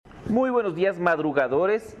Muy buenos días,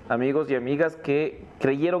 madrugadores, amigos y amigas que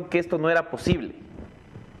creyeron que esto no era posible.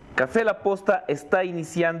 Café La Posta está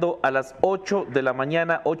iniciando a las 8 de la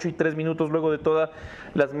mañana, 8:03, luego de todas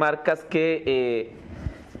las marcas que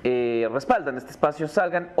respaldan este espacio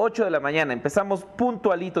salgan. 8 de la mañana, empezamos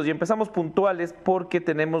puntualitos y empezamos puntuales porque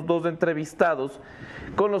tenemos dos entrevistados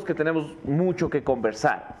con los que tenemos mucho que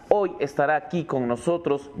conversar. Hoy estará aquí con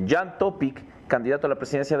nosotros Jan Topić, candidato a la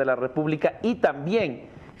presidencia de la República, y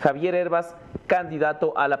también Xavier Hervas,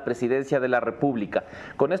 candidato a la presidencia de la República.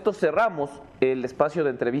 Con esto cerramos el espacio de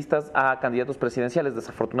entrevistas a candidatos presidenciales.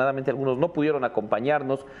 Desafortunadamente algunos no pudieron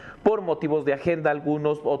acompañarnos por motivos de agenda,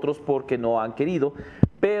 algunos otros porque no han querido,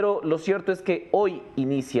 pero lo cierto es que hoy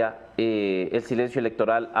inicia el silencio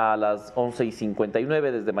electoral a las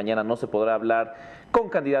 11:59. Desde mañana no se podrá hablar con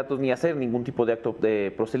candidatos ni hacer ningún tipo de acto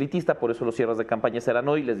proselitista, por eso los cierres de campaña serán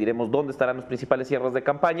hoy. Les diremos dónde estarán los principales cierres de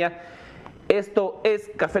campaña. Esto es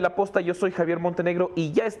Café La Posta, yo soy Javier Montenegro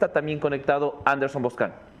y ya está también conectado Anderson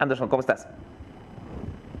Boscan. Anderson, ¿cómo estás?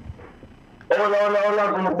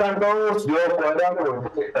 Hola, ¿cómo están todos? Yo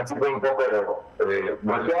cuadrando, así que un poco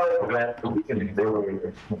bloqueado,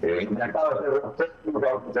 encantado de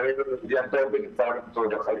Jan Topić, estar con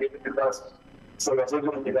los Xavier Hervas, sobre hacer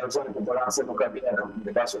comunicación que puedan hacer los candidatos.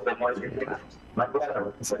 De paso, tenemos más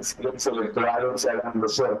claro, el silencio electoral, se hagan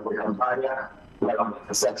los cierres de campaña,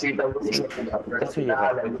 se agita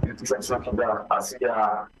la identificación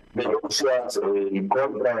hacia denuncias en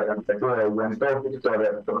contra de la candidatura de Jan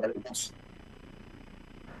Topić,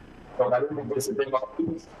 totalmente ese tema.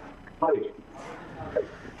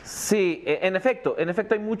 Sí, en efecto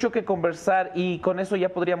hay mucho que conversar y con eso ya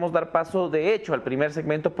podríamos dar paso, de hecho, al primer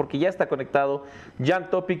segmento, porque ya está conectado Jan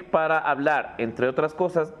Topić para hablar, entre otras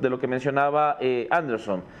cosas, de lo que mencionaba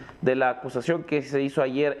Anderson, de la acusación que se hizo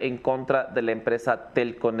ayer en contra de la empresa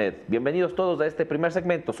Telconet. Bienvenidos todos a este primer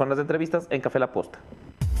segmento, son las entrevistas en Café La Posta.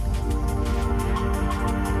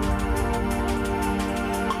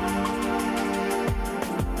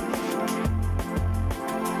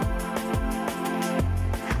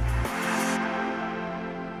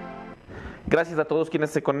 Gracias a todos quienes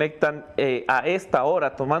se conectan a esta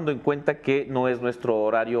hora, tomando en cuenta que no es nuestro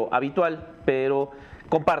horario habitual, pero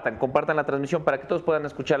compartan la transmisión para que todos puedan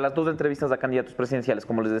escuchar las dos entrevistas a candidatos presidenciales.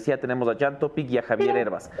 Como les decía, tenemos a Jan Topić y a Xavier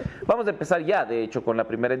Hervas. Vamos a empezar ya, de hecho, con la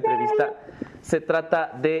primera entrevista. Se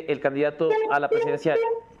trata del candidato a la presidencia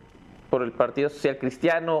por el Partido Social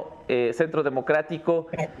Cristiano, Centro Democrático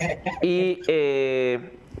y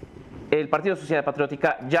el Partido Sociedad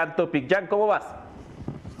Patriótica, Jan Topić. Jan, ¿cómo vas?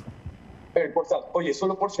 Oye,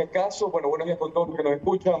 solo por si acaso, buenos días con todos los que nos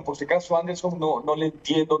escuchan. Por si acaso, Anderson, no le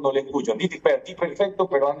entiendo, no le escucho. A ti perfecto,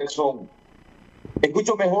 pero Anderson,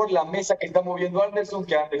 escucho mejor la mesa que está moviendo Anderson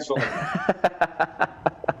que Anderson.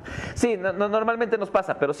 Sí, normalmente nos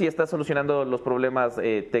pasa, pero sí está solucionando los problemas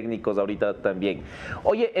técnicos ahorita también.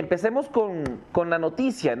 Oye, empecemos con la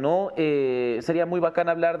noticia, ¿no? Sería muy bacán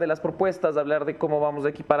hablar de las propuestas, hablar de cómo vamos a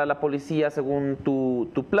equipar a la policía según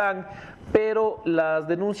tu plan, pero las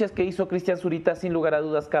denuncias que hizo Christian Zurita sin lugar a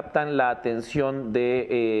dudas captan la atención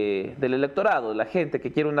del electorado, de la gente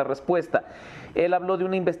que quiere una respuesta. Él habló de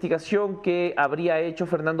una investigación que habría hecho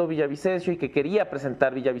Fernando Villavicencio y que quería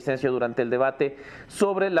presentar Villavicencio durante el debate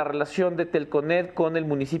sobre la relación de Telconet con el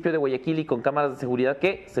municipio de Guayaquil y con cámaras de seguridad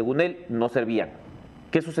que, según él, no servían.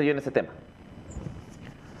 ¿Qué sucedió en ese tema?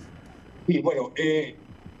 Y bueno,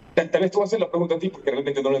 tal vez tú vas a hacer la pregunta a ti porque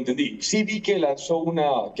realmente no lo entendí. Sí vi que lanzó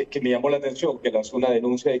que me llamó la atención, que lanzó una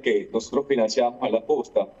denuncia de que nosotros financiamos a la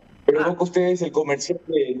Posta, pero no que ustedes el comercial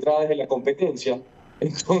de entradas de la competencia.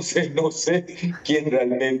 Entonces no sé quién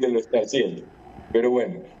realmente lo está haciendo. Pero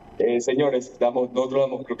bueno, señores, nosotros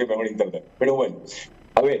damos creo que mejor internet. Pero bueno,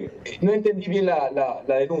 a ver, no entendí bien la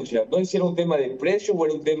denuncia. No sé si era un tema de precio o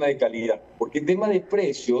era un tema de calidad. Porque el tema de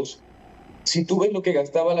precios, si tú ves lo que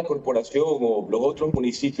gastaba la corporación o los otros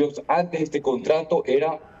municipios antes de este contrato,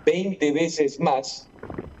 era 20 veces más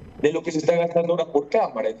de lo que se está gastando ahora por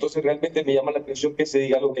cámara. Entonces realmente me llama la atención que se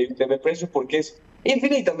diga lo que hay un tema de precios porque es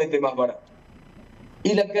infinitamente más barato.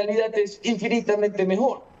 Y la calidad es infinitamente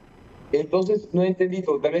mejor. Entonces no entendí,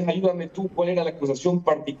 pero tal vez ayúdame tú cuál era la acusación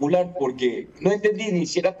particular, porque no entendí ni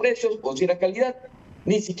si era precios o si era calidad,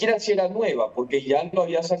 ni siquiera si era nueva, porque ya lo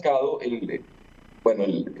había sacado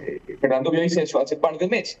Fernando Villavicencio hace par de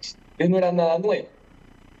meses. Entonces no era nada nuevo.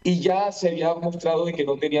 Y ya se había mostrado de que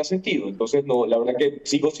no tenía sentido. Entonces, no, la verdad que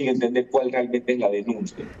sigo sin entender cuál realmente es la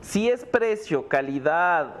denuncia. Si es precio,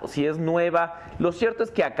 calidad, o si es nueva, lo cierto es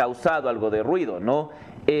que ha causado algo de ruido, ¿no?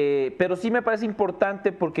 Pero sí me parece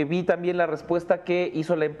importante porque vi también la respuesta que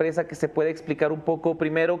hizo la empresa, que se puede explicar un poco.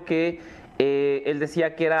 Primero que él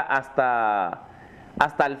decía que era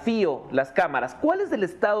hasta el fío las cámaras. ¿Cuál es el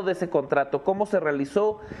estado de ese contrato? ¿Cómo se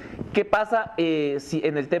realizó? ¿Qué pasa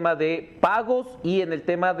en el tema de pagos y en el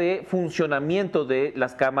tema de funcionamiento de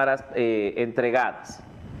las cámaras entregadas?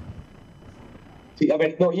 Sí, a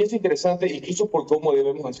ver, no, y es interesante incluso por cómo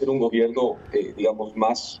debemos hacer un gobierno, digamos,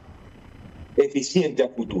 más eficiente a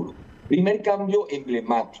futuro. Primer cambio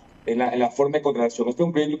emblemático en la forma de contratación. Este es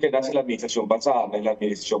un proyecto que nace en la administración pasada, no en la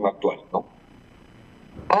administración actual, ¿no?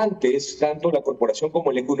 Antes, tanto la corporación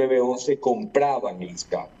como el EQ 911 compraban el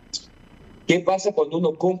CAPEX. ¿Qué pasa cuando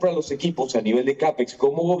uno compra los equipos a nivel de CAPEX?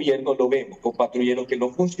 Como gobierno lo vemos, con patrulleros que no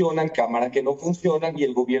funcionan, cámaras que no funcionan, y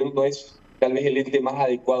el gobierno no es tal vez el ente más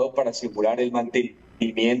adecuado para asegurar el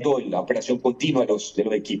mantenimiento, la operación continua de los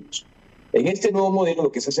equipos. En este nuevo modelo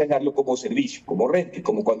lo que se hace es darlo como servicio, como renta,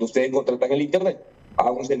 como cuando ustedes contratan el Internet,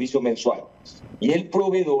 pagan un servicio mensual. Y el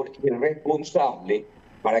proveedor es el responsable,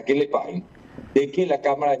 para que le paguen, de que la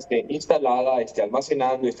cámara esté instalada, esté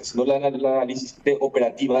almacenando, esté haciendo el análisis, esté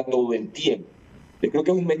operativa todo el tiempo. Yo creo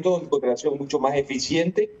que es un método de contratación mucho más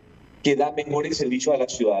eficiente que da mejores servicios a la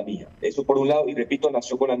ciudadanía. Eso por un lado, y repito,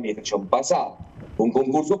 nació con la administración pasada. Un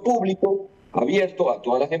concurso público abierto a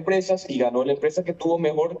todas las empresas y ganó la empresa que tuvo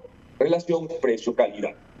mejor relación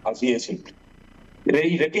precio-calidad. Así de simple.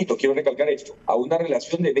 Y repito, quiero recalcar esto, a una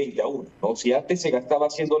relación de 20-1, ¿no? Si antes se gastaba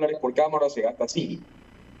 $100 por cámara, se gasta así.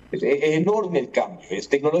 Es enorme el cambio,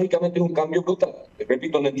 tecnológicamente es un cambio brutal.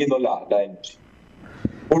 Repito, no entiendo la denuncia.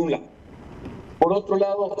 Por un lado. Por otro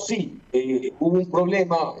lado, sí, hubo un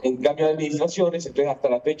problema en cambio de administraciones, entonces hasta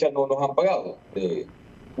la fecha no nos han pagado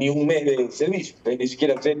ni un mes de servicio. Entonces ni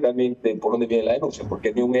siquiera sé realmente por dónde viene la denuncia,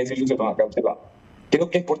 porque ni un mes de servicio se nos ha cancelado. Creo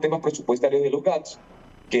que es por temas presupuestarios de los GATS,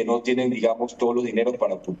 que no tienen, digamos, todos los dineros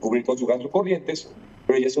para cubrir con sus gastos corrientes,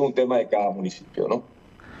 pero ya es un tema de cada municipio, ¿no?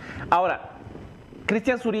 Ahora,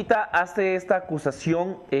 Christian Zurita hace esta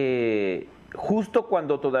acusación justo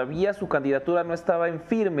cuando todavía su candidatura no estaba en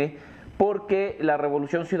firme, porque la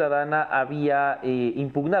Revolución Ciudadana había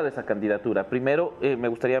impugnado esa candidatura. Primero, me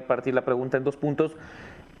gustaría partir la pregunta en 2 puntos.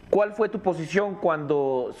 ¿Cuál fue tu posición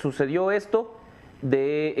cuando sucedió esto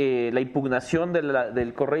de la impugnación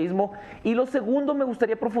del correísmo? Y lo segundo, me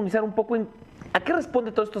gustaría profundizar un poco en ¿a qué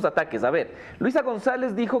responde todos estos ataques? A ver, Luisa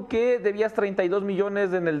González dijo que debías 32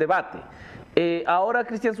 millones en el debate. Ahora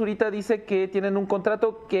Christian Zurita dice que tienen un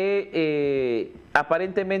contrato que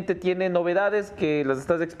aparentemente tiene novedades que las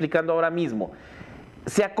estás explicando ahora mismo.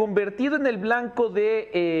 Se ha convertido en el blanco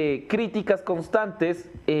de críticas constantes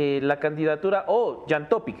la candidatura Jan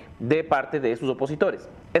Topić de parte de sus opositores.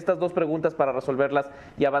 Estas 2 preguntas para resolverlas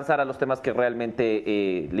y avanzar a los temas que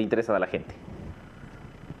realmente le interesan a la gente.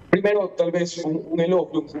 Primero, tal vez un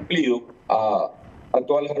elogio, un cumplido a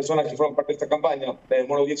todas las personas que fueron parte de esta campaña. Me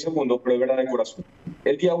demoro 10 segundos, pero de verdad de corazón.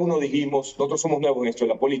 El día 1 dijimos, nosotros somos nuevos en esto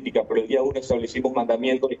de la política, pero el día 1 establecimos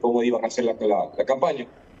mandamientos de cómo iban a hacer la campaña.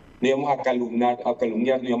 No íbamos a calumniar,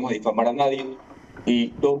 no íbamos a difamar a nadie.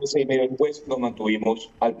 Y 2 meses y medio después nos mantuvimos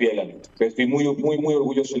al pie de la letra. Estoy muy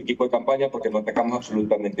orgulloso del equipo de campaña porque no atacamos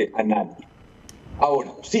absolutamente a nadie.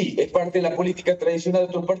 Ahora, sí, es parte de la política tradicional de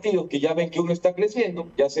otros partidos que ya ven que uno está creciendo,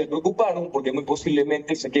 ya se preocuparon porque muy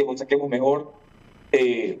posiblemente saquemos mejor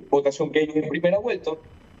votación que ellos en primera vuelta.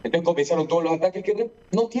 Entonces comenzaron todos los ataques que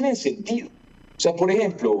no tienen sentido. O sea, por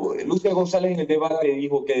ejemplo, Lucia González en el debate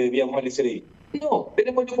dijo que debíamos al SRI. No,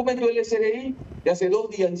 tenemos el documento del SRI de hace 2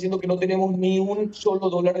 días diciendo que no tenemos ni un solo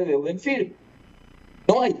dólar de deuda en firme.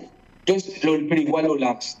 No hay. Entonces, pero igual lo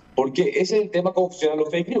lanzan. Porque ese es el tema cómo funcionan los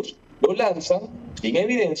fake news. Lo lanzan sin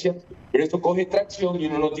evidencia, pero esto coge tracción y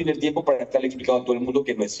uno no tiene el tiempo para estarle explicando a todo el mundo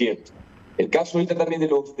que no es cierto. El caso ahorita también del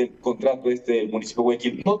contrato del municipio de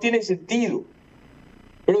Guayaquil no tiene sentido,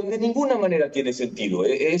 pero de ninguna manera tiene sentido.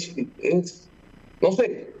 No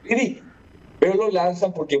sé, ridículo. Pero lo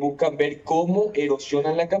lanzan porque buscan ver cómo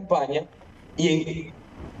erosionan la campaña y en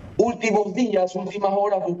últimos días, últimas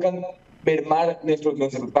horas, buscan mermar nuestra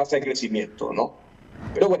tasa de crecimiento, ¿no?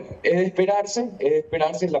 Pero bueno, es de esperarse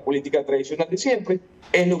en la política tradicional de siempre,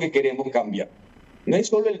 es lo que queremos cambiar. No es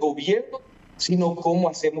solo el gobierno, sino cómo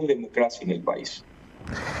hacemos democracia en el país.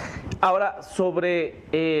 Ahora, sobre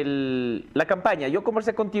la campaña. Yo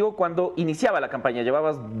conversé contigo cuando iniciaba la campaña.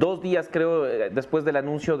 Llevabas 2 días, creo, después del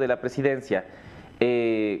anuncio de la presidencia.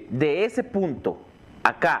 De ese punto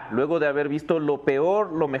acá, luego de haber visto lo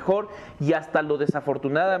peor, lo mejor y hasta lo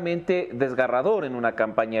desafortunadamente desgarrador en una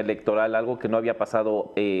campaña electoral, algo que no había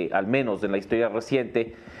pasado al menos en la historia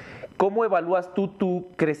reciente, ¿cómo evalúas tú tu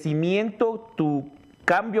crecimiento, tu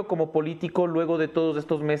cambio como político luego de todos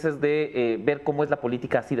estos meses de ver cómo es la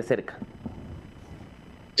política así de cerca?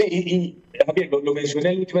 Sí, Javier, lo mencioné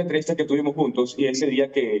en la última entrevista que tuvimos juntos y ese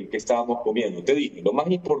día que estábamos comiendo. Te dije, lo más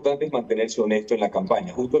importante es mantenerse honesto en la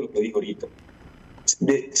campaña, justo lo que digo ahorita.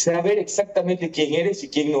 De saber exactamente quién eres y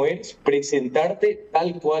quién no eres, presentarte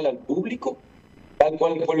tal cual al público, tal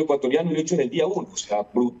cual el pueblo ecuatoriano lo ha hecho en el día uno. O sea,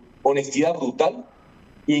 honestidad brutal.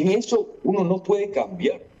 Y en eso uno no puede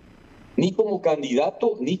cambiar, ni como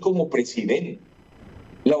candidato, ni como presidente.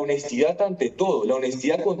 La honestidad ante todo, la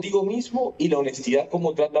honestidad contigo mismo y la honestidad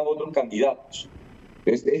como tratan a otros candidatos.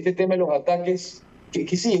 Este tema de los ataques, que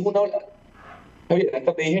sí, es una ola. Javier,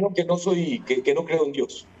 hasta me dijeron que no soy, que no creo en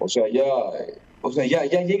Dios. O sea, ya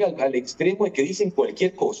llega al extremo de que dicen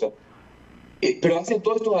cualquier cosa. Pero hacen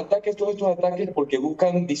todos estos ataques porque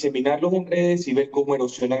buscan diseminarlos en redes y ver cómo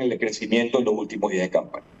erosionan el crecimiento en los últimos días de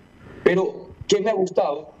campaña. Pero, ¿qué me ha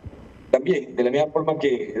gustado? También, de la misma forma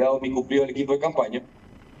que he dado mi cumplido al equipo de campaña,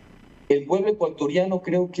 el pueblo ecuatoriano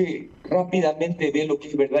creo que rápidamente ve lo que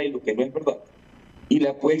es verdad y lo que no es verdad. Y le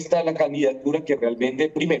apuesta a la candidatura que realmente,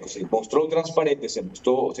 primero, se mostró transparente, se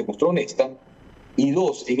mostró honesta, y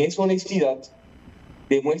dos, en esa honestidad,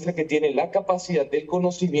 demuestra que tiene la capacidad del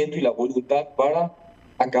conocimiento y la voluntad para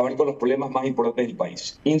acabar con los problemas más importantes del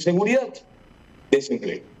país. Inseguridad,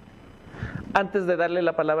 desempleo. Antes de darle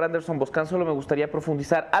la palabra a Anderson Boscan, solo me gustaría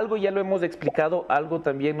profundizar. Algo ya lo hemos explicado, algo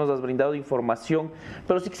también nos has brindado de información,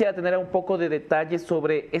 pero sí quisiera tener un poco de detalles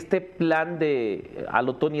sobre este plan a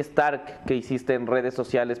lo Tony Stark que hiciste en redes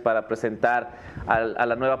sociales para presentar a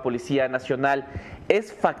la nueva Policía Nacional.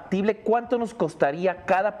 ¿Es factible? ¿Cuánto nos costaría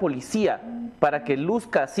cada policía para que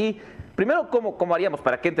luzca así? Primero, ¿cómo haríamos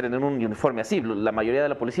para que entren en un uniforme así? La mayoría de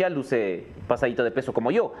la policía luce pasadita de peso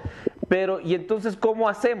como yo. Pero, ¿y entonces cómo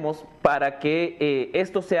hacemos para que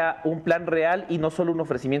esto sea un plan real y no solo un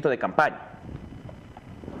ofrecimiento de campaña?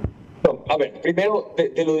 No, a ver, primero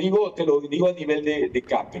te lo digo a nivel de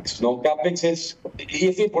CAPEX, ¿no? CAPEX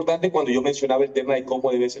es importante cuando yo mencionaba el tema de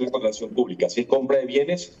cómo debe ser la contratación pública, si es compra de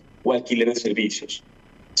bienes o alquiler de servicios.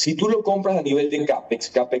 Si tú lo compras a nivel de CAPEX,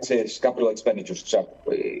 CAPEX es Capital Expenditures, o sea,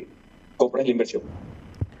 compras la inversión.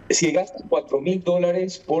 Si gastas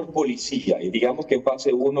 $4,000 por policía y digamos que en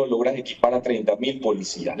fase 1 logras equipar a 30,000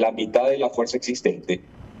 policías, la mitad de la fuerza existente,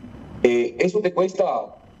 eso te cuesta,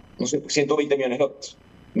 no sé, $120 millones,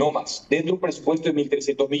 no más, dentro de un presupuesto de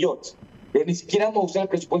 1.300 millones. Pero ni siquiera vamos a usar el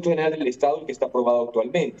presupuesto general del Estado, el que está aprobado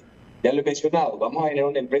actualmente. Ya lo he mencionado, vamos a generar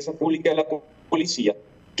una empresa pública de la policía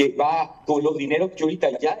que va con los dineros que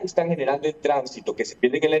ahorita ya están generando en tránsito, que se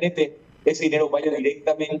pierden en la NT, ese dinero vaya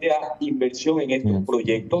directamente a inversión en estos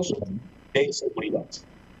proyectos de seguridad.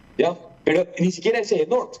 ¿Ya? Pero ni siquiera ese es el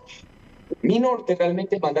norte. Mi norte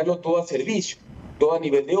realmente es mandarlo todo a servicio, todo a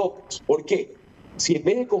nivel de obras. ¿Por qué? Si en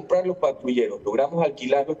vez de comprar los patrulleros logramos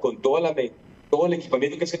alquilarlos con todo el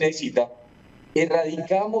equipamiento que se necesita,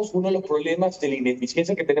 erradicamos uno de los problemas de la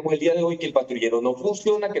ineficiencia que tenemos el día de hoy, que el patrullero no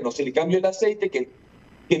funciona, que no se le cambia el aceite, que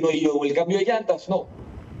no llevo el cambio de llantas, no.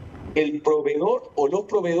 El proveedor o los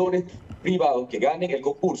proveedores privados que ganen el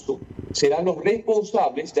concurso serán los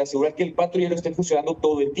responsables de asegurar que el patrullero esté funcionando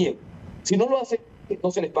todo el tiempo. Si no lo hace,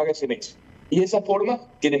 no se les paga ese mes. Y de esa forma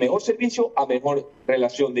tiene mejor servicio a mejor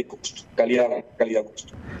relación de costo,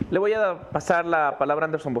 calidad-costo. Le voy a pasar la palabra a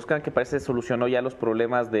Anderson Boscan, que parece solucionó ya los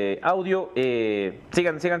problemas de audio.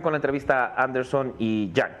 Sigan con la entrevista, Anderson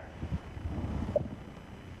y Jan.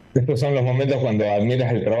 Estos son los momentos cuando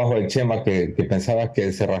admiras el trabajo del Chema, que pensabas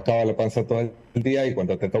que se rascaba la panza todo el día, y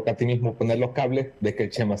cuando te toca a ti mismo poner los cables, ves que el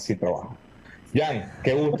Chema sí trabaja. Jan,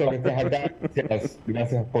 qué gusto que estés acá.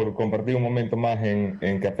 Gracias por compartir un momento más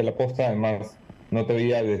en Café la Posta. Además, no te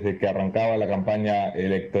veía desde que arrancaba la campaña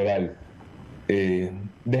electoral.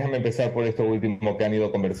 Déjame empezar por esto último que han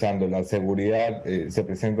ido conversando. La seguridad se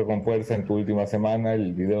presenta con fuerza en tu última semana,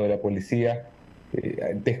 el video de la policía.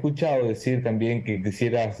 Te he escuchado decir también que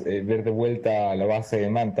quisieras ver de vuelta a la base de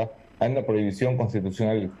Manta. Hay una prohibición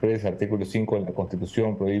constitucional expresa, artículo 5 de la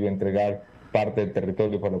Constitución, prohíbe entregar parte del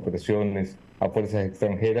territorio para operaciones a fuerzas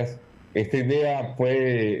extranjeras. ¿Esta idea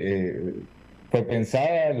fue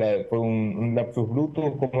pensada? ¿Fue un lapsus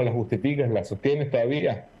brutus? ¿Cómo la justificas? ¿La sostienes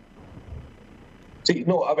todavía? Sí,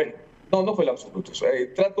 no, a ver, no fue lapsus brutus.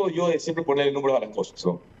 Trato yo de siempre ponerle números a las cosas,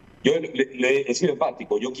 ¿no? Yo le he sido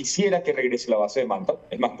empático. Yo quisiera que regrese la base de Manta.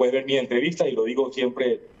 Es más, puedes ver mi entrevista y lo digo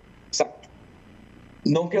siempre exacto.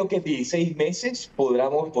 No creo que en 16 meses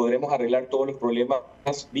podremos arreglar todos los problemas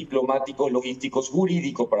diplomáticos, logísticos,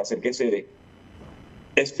 jurídicos para hacer que se dé.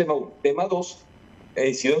 Es tema 1. Tema 2,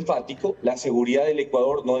 he sido enfático. La seguridad del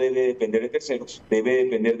Ecuador no debe depender de terceros, debe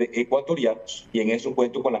depender de ecuatorianos. Y en eso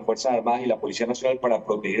cuento con las Fuerzas Armadas y la Policía Nacional para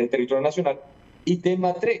proteger el territorio nacional. Y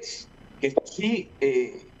tema 3, que esto sí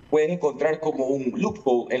pueden encontrar como un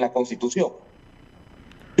loophole en la Constitución.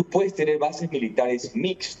 tú puedes tener bases militares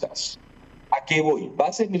mixtas. ¿A qué voy?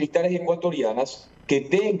 Bases militares ecuatorianas que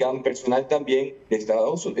tengan personal también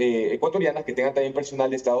de ecuatorianas que tengan también personal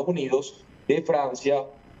de Estados Unidos, de Francia,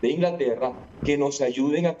 de Inglaterra, que nos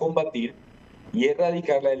ayuden a combatir y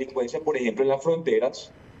erradicar la delincuencia, por ejemplo, en las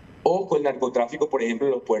fronteras, o con el narcotráfico, por ejemplo,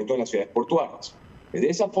 en los puertos, en las ciudades portuarias. De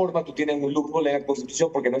esa forma tú tienes un loophole en la Constitución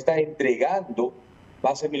porque no estás entregando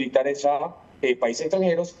bases militares a países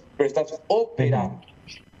extranjeros, pero estás operando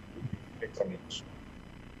extranjeros.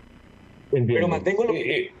 Entiendo. Pero mantengo lo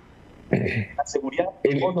que la seguridad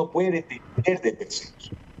no puede depender de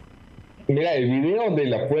terceros. Mira, el video de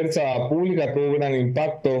la fuerza pública tuvo gran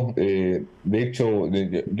impacto. De hecho,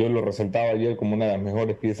 yo lo resaltaba ayer como una de las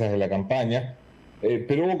mejores piezas de la campaña.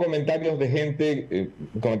 Pero hubo comentarios de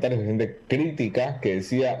gente crítica que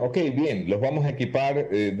decía, ok, bien, los vamos a equipar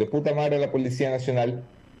de puta madre a la Policía Nacional,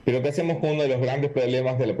 pero ¿qué hacemos con uno de los grandes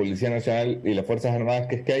problemas de la Policía Nacional y las Fuerzas Armadas,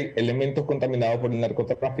 que es que hay elementos contaminados por el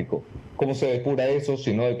narcotráfico? ¿Cómo se depura eso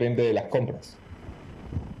si no depende de las compras?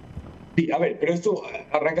 Sí, a ver, pero esto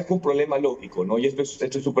arrancas con un problema lógico, ¿no? Y esto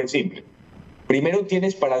es súper simple. Primero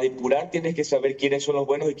para depurar, tienes que saber quiénes son los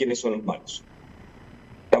buenos y quiénes son los malos.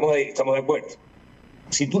 ¿Estamos de acuerdo?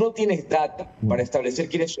 Si tú no tienes data para establecer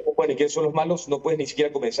quiénes son los buenos y quiénes son los malos, no puedes ni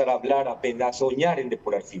siquiera comenzar a hablar, a soñar en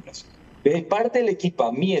depurar fibras. Desde parte del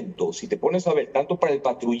equipamiento, si te pones a ver, tanto para el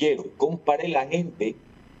patrullero como para el agente,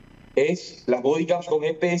 es las bodycams con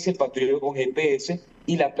GPS, el patrullero con GPS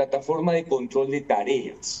y la plataforma de control de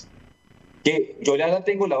tareas, que yo ya la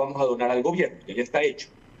tengo, la vamos a donar al gobierno, que ya está hecho.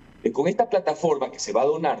 Con esta plataforma que se va a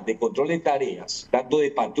donar de control de tareas, tanto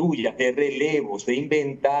de patrullas, de relevos, de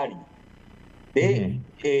inventario, de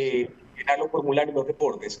llenar los formularios y los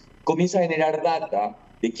reportes, comienza a generar data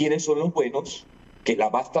de quiénes son los buenos, que la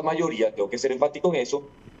vasta mayoría, tengo que ser enfático en eso,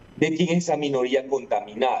 de quién es esa minoría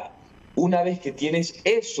contaminada. Una vez que tienes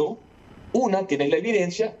eso, tienes la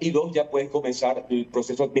evidencia, y dos, ya puedes comenzar el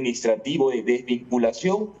proceso administrativo de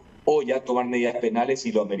desvinculación o ya tomar medidas penales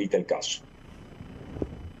si lo amerita el caso.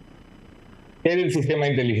 El sistema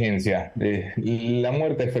de inteligencia, la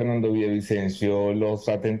muerte de Fernando Villavicencio, los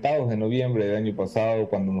atentados de noviembre del año pasado,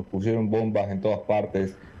 cuando nos pusieron bombas en todas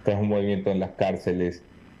partes tras un movimiento en las cárceles,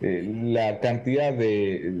 la cantidad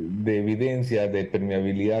de evidencia de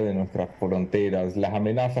permeabilidad de nuestras fronteras, las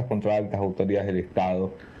amenazas contra altas autoridades del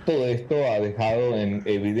Estado, todo esto ha dejado en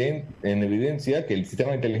evidencia que el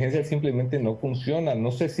sistema de inteligencia simplemente no funciona,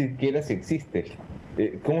 no sé siquiera si existe.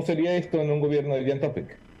 ¿Cómo sería esto en un gobierno de Jan Topić?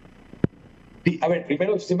 Sí, a ver,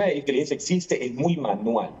 primero el sistema de inteligencia existe, es muy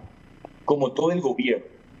manual, como todo el gobierno,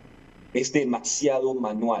 es demasiado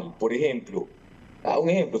manual. Por ejemplo,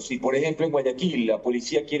 si por ejemplo en Guayaquil la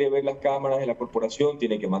policía quiere ver las cámaras de la corporación,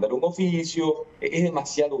 tiene que mandar un oficio, es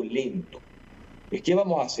demasiado lento. ¿Qué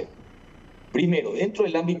vamos a hacer? Primero, dentro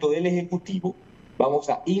del ámbito del Ejecutivo, vamos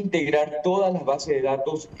a integrar todas las bases de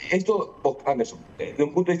datos. Esto, Anderson, desde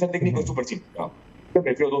un punto de vista técnico es súper simple, ¿no? Yo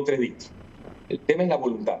prefiero 2 o 3 días. El tema es la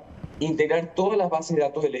voluntad. Integrar todas las bases de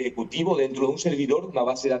datos del Ejecutivo dentro de un servidor, una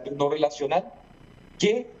base de datos no relacional,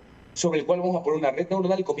 sobre el cual vamos a poner una red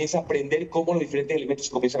neuronal y comienza a aprender cómo los diferentes elementos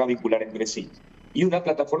se comienzan a vincular entre sí. Y una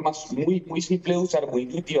plataforma muy simple de usar, muy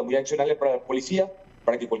intuitiva, muy accionable para la policía,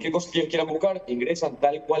 para que cualquier cosa que ellos quieran buscar, ingresan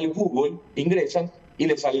tal cual Google, ingresan y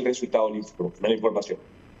les sale el resultado de la información.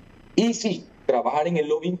 Y sí, trabajar en el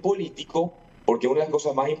lobbying político, porque una de las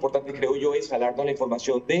cosas más importantes, creo yo, es jalarnos la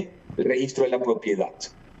información del registro de la propiedad,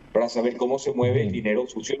 para saber cómo se mueve el dinero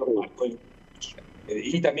sucio en los bancos,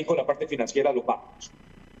 y también con la parte financiera de los bancos.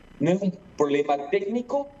 No es un problema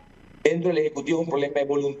técnico, dentro del Ejecutivo es un problema de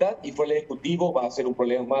voluntad, y fuera del Ejecutivo va a ser un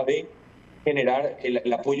problema más de generar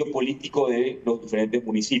el apoyo político de los diferentes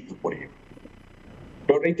municipios, por ejemplo.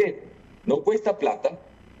 Pero reitero, no cuesta plata,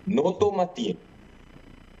 no toma tiempo.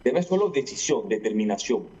 Debe solo decisión,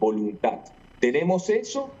 determinación, voluntad. Tenemos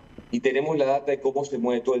eso y tenemos la data de cómo se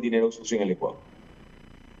mueve todo el dinero sucio en el Ecuador.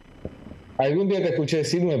 Algún día te escuché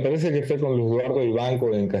decir, me parece que fue con Luis Eduardo del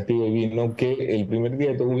Banco en Castillo Divino, que el primer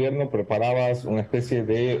día de tu gobierno preparabas una especie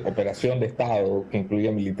de operación de Estado que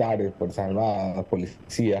incluía militares, Fuerzas Armadas,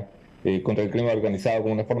 Policía, contra el crimen organizado,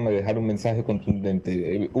 como una forma de dejar un mensaje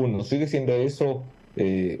contundente. Uno, ¿sigue siendo eso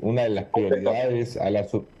una de las prioridades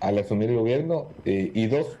al asumir el gobierno? Y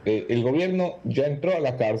dos, el gobierno ya entró a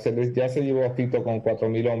las cárceles, ya se llevó a Fito con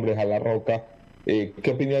 4.000 hombres a la roca.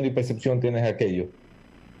 ¿Qué opinión y percepción tienes de aquello?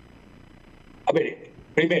 A ver,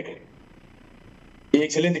 primero, y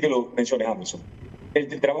excelente que lo menciones, Anderson, el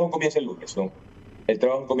trabajo comienza el lunes, ¿no? El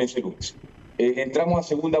trabajo comienza el lunes. Entramos a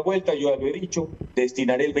segunda vuelta, yo ya lo he dicho,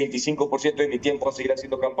 destinaré el 25% de mi tiempo a seguir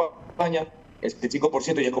haciendo campaña, el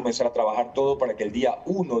 75% ya es comenzar a trabajar todo para que el día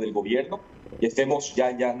 1 del gobierno ya estemos,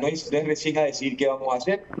 ya no es recién a decir qué vamos a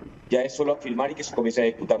hacer, ya es solo a firmar y que se comience a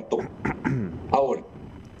ejecutar todo. Ahora,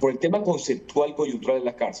 por el tema conceptual coyuntural de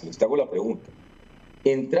las cárceles, te hago la pregunta.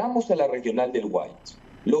 Entramos a la regional del Guayas,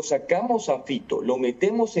 lo sacamos a Fito, lo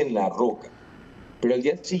metemos en La Roca, pero al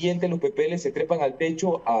día siguiente los PPL se trepan al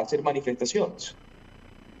techo a hacer manifestaciones.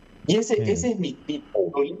 Y ese es mi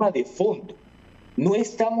problema de fondo. No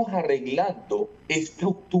estamos arreglando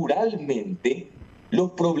estructuralmente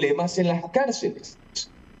los problemas en las cárceles.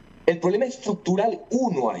 El problema estructural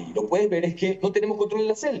uno ahí, lo puedes ver, es que no tenemos control de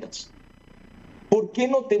las celdas. ¿Por qué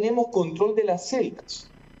no tenemos control de las celdas?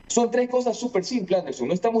 Son tres cosas súper simples, Anderson.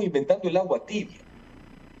 No estamos inventando el agua tibia.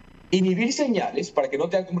 Inhibir señales para que no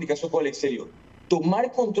tengan comunicación con el exterior.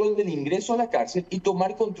 Tomar control del ingreso a la cárcel y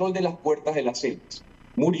tomar control de las puertas de las celdas.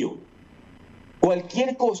 Murió.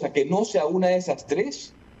 Cualquier cosa que no sea una de esas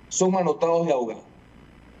tres son manotados de ahogado.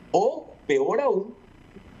 O, peor aún,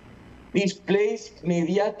 displays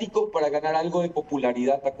mediáticos para ganar algo de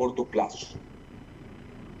popularidad a corto plazo.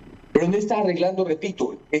 Pero no está arreglando,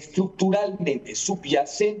 repito, estructuralmente,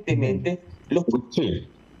 subyacentemente,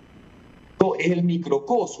 es el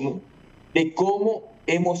microcosmo de cómo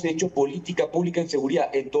hemos hecho política pública en seguridad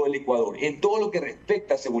en todo el Ecuador, en todo lo que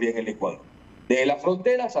respecta a seguridad en el Ecuador, desde las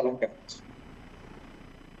fronteras a las calles.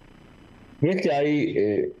 ¿Crees que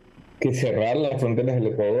hay que cerrar las fronteras del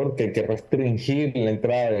Ecuador, que hay que restringir la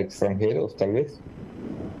entrada de extranjeros, tal vez?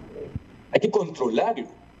 Hay que controlarlo.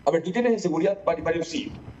 A ver, tú tienes de seguridad varios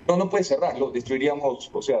sí. No puedes cerrarlo, destruiríamos,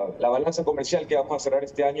 o sea, la balanza comercial que vamos a cerrar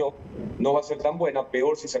este año no va a ser tan buena,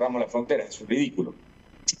 peor si cerramos las fronteras, es un ridículo.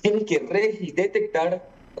 Tienes que detectar,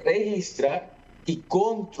 registrar y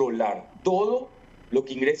controlar todo lo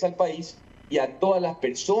que ingresa al país y a todas las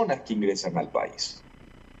personas que ingresan al país.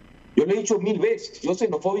 Yo lo he dicho 1000 veces, yo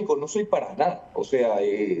xenofóbico no soy para nada. O sea,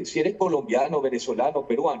 si eres colombiano, venezolano,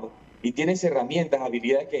 peruano y tienes herramientas,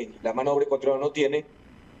 habilidades que la mano de obra ecuatoriana no tiene,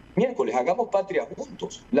 miércoles, hagamos patria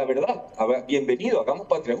juntos. La verdad, bienvenido, hagamos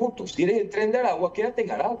patria juntos. Si eres el tren de Aragua, quédate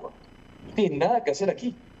en Aragua. No tienes nada que hacer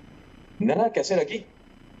aquí. Nada que hacer aquí.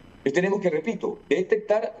 Entonces tenemos que, repito,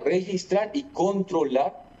 detectar, registrar y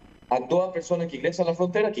controlar a toda persona que ingresa a la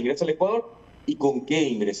frontera, que ingresa al Ecuador y con qué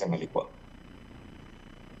ingresan al Ecuador.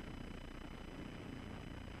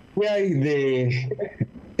 ¿Qué hay de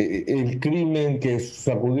el crimen que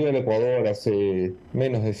sacudió el Ecuador hace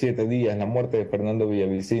menos de 7 días, la muerte de Fernando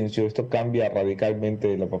Villavicencio? Esto cambia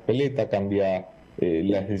radicalmente la papeleta, cambia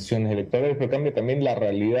las decisiones electorales, pero cambia también la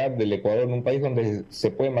realidad del Ecuador, en un país donde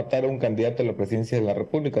se puede matar a un candidato a la presidencia de la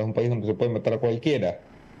República, es un país donde se puede matar a cualquiera.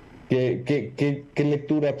 ¿Qué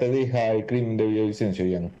lectura te deja el crimen de Villavicencio,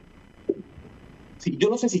 Jan? Sí,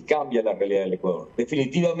 yo no sé si cambia la realidad del Ecuador.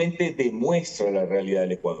 Definitivamente demuestra la realidad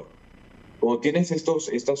del Ecuador. Cuando tienes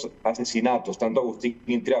estos asesinatos, tanto Agustín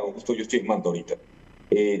Intriago, justo yo estoy en Manta ahorita,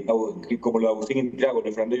 como lo de Agustín Intriago,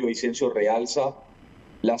 de Fernando Villavicencio, realza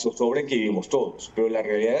la zozobra en que vivimos todos. Pero la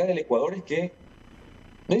realidad del Ecuador es que,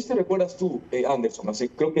 no sé si te recuerdas tú, Anderson, hace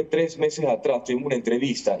creo que 3 meses atrás tuvimos una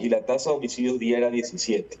entrevista y la tasa de homicidios día era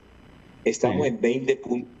 17. Estamos en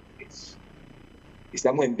 20.3.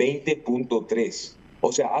 Estamos en 20.3.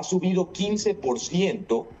 O sea, ha subido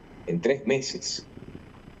 15% en 3 meses.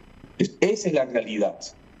 Esa es la realidad.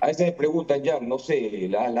 A veces me preguntan ya, no sé,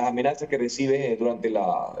 las amenazas que recibe durante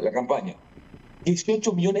la campaña.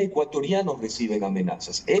 18 millones de ecuatorianos reciben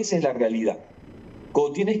amenazas. Esa es la realidad.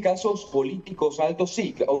 Cuando tienes casos políticos altos,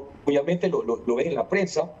 sí, obviamente lo ves en la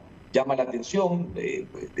prensa, llama la atención,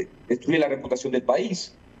 destruye la reputación del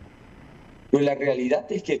país. Pero la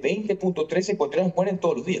realidad es que 20.3 ecuatorianos mueren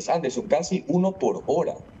todos los días. Anderson, casi 1 por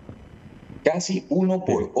hora. Casi 1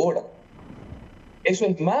 por hora. Eso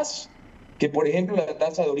es más que, por ejemplo, la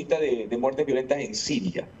tasa de ahorita de muertes violentas en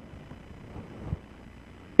Siria.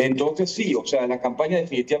 Entonces, sí, o sea, la campaña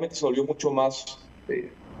definitivamente se volvió mucho más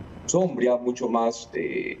sombria, mucho más...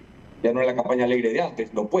 ya no era la campaña alegre de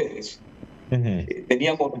antes, no puedes.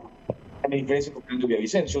 Teníamos una diferencia con Fernando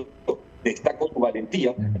Villavicencio, destacó su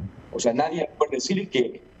valentía. O sea, nadie puede decir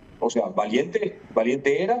que, o sea, valiente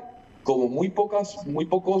era como muy pocos,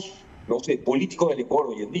 no sé, políticos del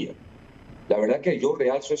Ecuador hoy en día. La verdad que yo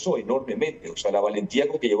realzo eso enormemente. O sea, la valentía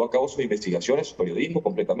con que llevó a cabo sus investigaciones, su periodismo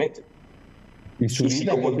completamente. ¿Y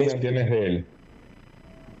Zurita, qué opinión tienes de él?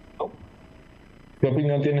 ¿No? ¿Qué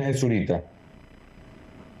opinión tienes de Zurita?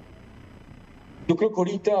 Yo creo que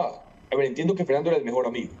ahorita, a ver, entiendo que Fernando era el mejor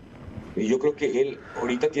amigo. Y yo creo que él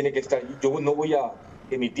ahorita tiene que estar, yo no voy a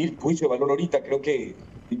emitir juicio de valor ahorita, creo que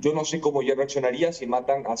yo no sé cómo yo reaccionaría si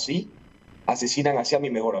matan así, asesinan así a mi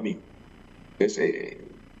mejor amigo. Entonces,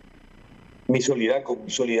 mi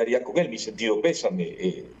solidaridad con él, mi sentido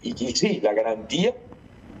pésame. Y sí, la garantía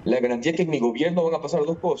que en mi gobierno van a pasar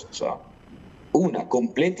dos cosas. O sea, una,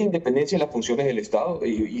 completa independencia de las funciones del Estado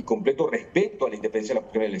y completo respeto a la independencia de las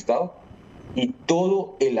funciones del Estado, y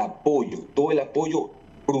todo el apoyo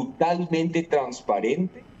brutalmente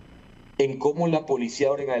transparente en cómo la policía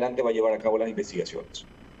ahora en adelante va a llevar a cabo las investigaciones.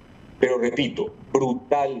 Pero repito,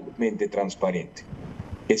 brutalmente transparente,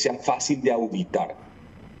 que sea fácil de auditar.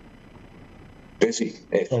 Entonces sí,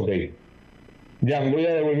 eso. Okay. Jan, voy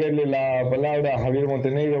a devolverle la palabra a Javier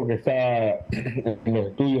Montenegro, que está en los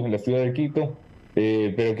estudios en la ciudad de Quito,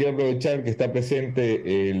 pero quiero aprovechar que está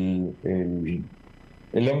presente el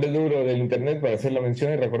hombre duro del Internet para hacer la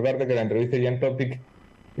mención y recordarte que la entrevista de Jan Topić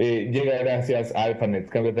llega gracias a Alphanet.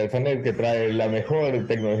 Cámbiate a Alphanet, que trae la mejor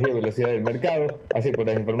tecnología y velocidad del mercado, así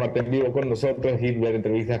podrás informarte en vivo con nosotros y ver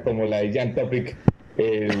entrevistas como la de Jan Topić,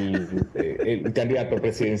 el candidato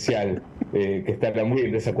presidencial, que estará muy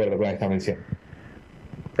en desacuerdo con esta mención.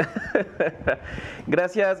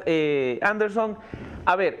 Gracias, Anderson.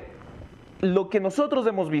 A ver, lo que nosotros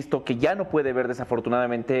hemos visto, que ya no puede ver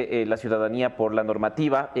desafortunadamente la ciudadanía por la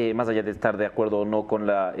normativa, más allá de estar de acuerdo o no con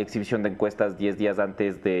la exhibición de encuestas 10 días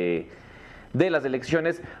antes de las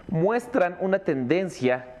elecciones, muestran una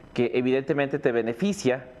tendencia que evidentemente te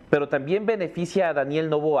beneficia, pero también beneficia a Daniel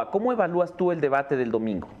Noboa. ¿Cómo evalúas tú el debate del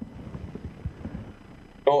domingo?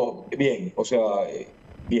 No, bien, o sea,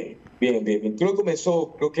 bien.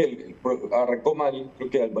 Creo que arrancó mal, creo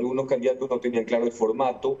que algunos candidatos no tenían claro el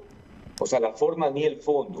formato, o sea, la forma ni el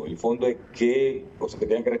fondo es que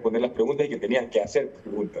tenían que responder las preguntas y que tenían que hacer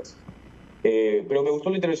preguntas. Pero me gustó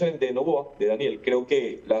la intervención de Noboa, de Daniel. Creo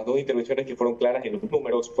que las dos intervenciones que fueron claras en los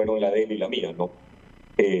números fueron la de él y la mía, ¿no?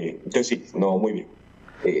 Entonces sí, no, muy bien.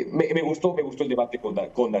 Me gustó el debate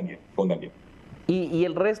con Daniel. ¿Y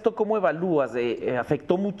el resto cómo evalúas?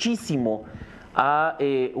 Afectó muchísimo a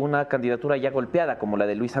una candidatura ya golpeada, como la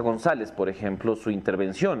de Luisa González, por ejemplo, su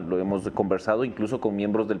intervención. Lo hemos conversado incluso con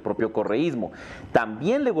miembros del propio correísmo.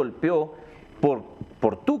 También le golpeó,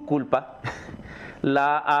 por tu culpa,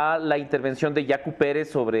 a la intervención de Yacu Pérez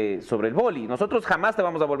sobre el vóley. Nosotros jamás te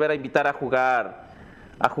vamos a volver a invitar a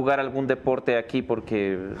jugar algún deporte aquí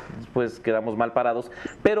porque después quedamos mal parados,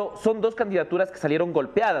 pero son dos candidaturas que salieron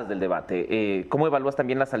golpeadas del debate. ¿Cómo evalúas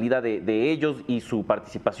también la salida de ellos y su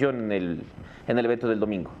participación en el evento del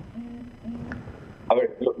domingo? A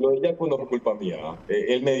ver, lo de Yacu no es culpa mía.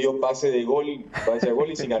 Él me dio pase de gol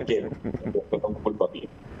y sin arquero. No es culpa mía.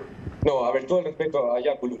 No, a ver, todo el respeto a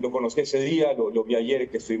Yacu, lo conocí ese día, lo vi ayer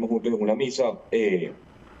que estuvimos juntos en una misa.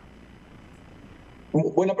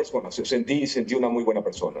 Buena persona, sentí una muy buena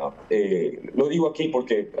persona. Lo digo aquí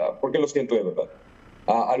porque lo siento de verdad.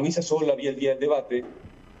 A Luisa solo la vi el día del debate.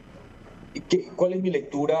 ¿Cuál es mi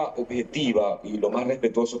lectura objetiva y lo más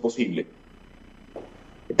respetuoso posible?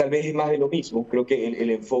 Tal vez es más de lo mismo. Creo que el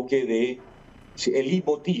enfoque de el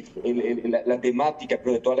leitmotiv, la temática,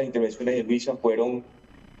 creo, de todas las intervenciones de Luisa fueron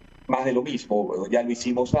más de lo mismo. Ya lo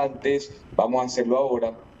hicimos antes, vamos a hacerlo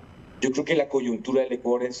ahora. Yo creo que la coyuntura del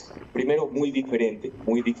Ecuador es, primero, muy diferente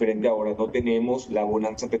ahora. No tenemos la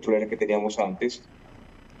bonanza petrolera que teníamos antes.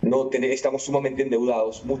 Estamos sumamente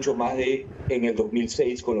endeudados, mucho más de en el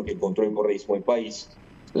 2006, con lo que encontró el correísmo del país.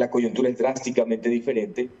 La coyuntura es drásticamente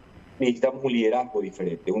diferente. Necesitamos un liderazgo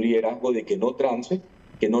diferente, un liderazgo de que no trance,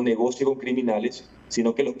 que no negocie con criminales,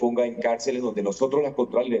 sino que los ponga en cárceles donde nosotros las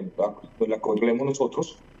controlemos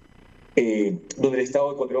nosotros, donde el Estado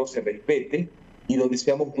de Control se respete, y donde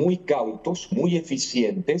seamos muy cautos, muy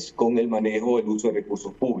eficientes con el manejo del uso de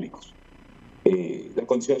recursos públicos. Las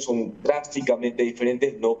condiciones son drásticamente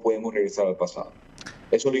diferentes, no podemos regresar al pasado.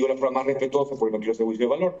 Eso lo digo de la forma más respetuosa porque no quiero ser juicio de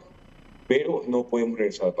valor, pero no podemos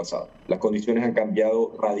regresar al pasado. Las condiciones han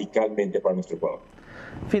cambiado radicalmente para nuestro Ecuador.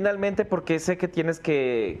 Finalmente, porque sé que tienes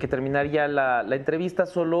que terminar ya la entrevista,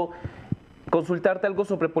 solo consultarte algo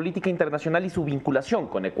sobre política internacional y su vinculación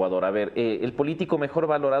con Ecuador. A ver, el político mejor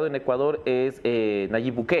valorado en Ecuador es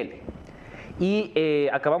Nayib Bukele. Y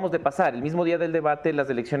acabamos de pasar, el mismo día del debate, las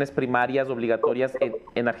elecciones primarias obligatorias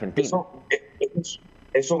en Argentina.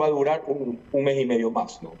 Eso va a durar un mes y medio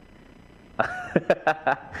más, ¿no?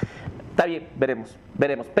 Está bien, veremos.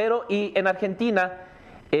 Pero, y en Argentina,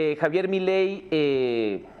 Javier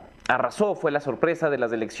Milei arrasó, fue la sorpresa de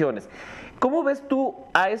las elecciones. ¿Cómo ves tú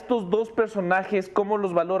a estos dos personajes? ¿Cómo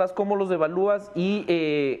los valoras? ¿Cómo los evalúas? Y,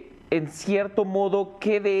 en cierto modo,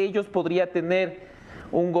 ¿qué de ellos podría tener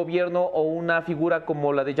un gobierno o una figura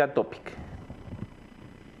como la de Jan Topić?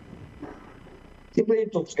 Siempre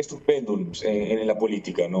hay estos péndulos en la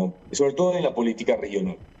política, ¿no? Sobre todo en la política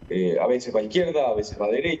regional. A veces va a izquierda, a veces va a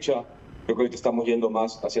derecha. Creo que ahorita estamos yendo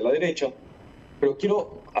más hacia la derecha. Pero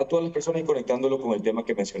quiero a todas las personas ir conectándolo con el tema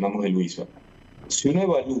que mencionamos de Luisa. Si uno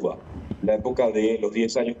evalúa la época de los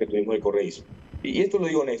 10 años que tuvimos de correísmo, y esto lo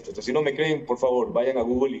digo honesto, si no me creen, por favor, vayan a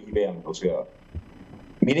Google y vean, o sea,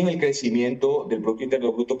 miren el crecimiento del Producto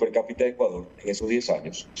Interno Bruto per cápita de Ecuador en esos 10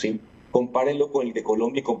 años, ¿sí? Compárenlo con el de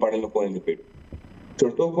Colombia y compárenlo con el de Perú,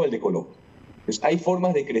 sobre todo con el de Colombia. Entonces, hay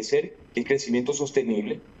formas de crecer, que es crecimiento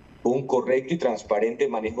sostenible, con un correcto y transparente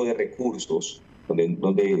manejo de recursos,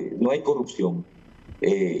 donde no hay corrupción,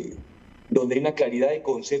 donde hay una claridad de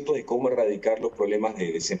concepto de cómo erradicar los problemas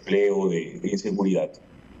de desempleo, de inseguridad.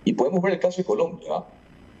 Y podemos ver el caso de Colombia.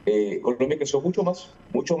 Colombia creció mucho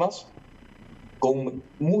más, con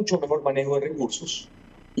mucho mejor manejo de recursos.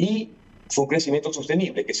 Y fue un crecimiento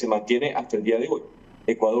sostenible que se mantiene hasta el día de hoy.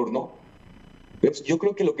 Ecuador no. Entonces, yo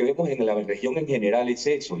creo que lo que vemos en la región en general es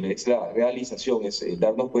eso, es la realización, es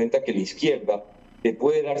darnos cuenta que la izquierda te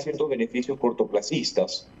puede dar ciertos beneficios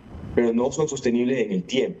cortoplacistas, pero no son sostenibles en el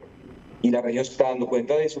tiempo. Y la región se está dando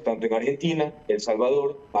cuenta de eso, tanto en Argentina, El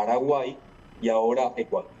Salvador, Paraguay y ahora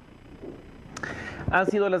Ecuador. Han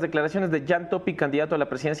sido las declaraciones de Jan Topić, candidato a la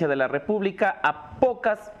presidencia de la República, a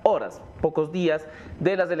pocas horas, pocos días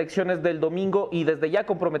de las elecciones del domingo, y desde ya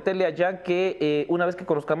comprometerle a Jan que una vez que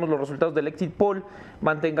conozcamos los resultados del exit poll,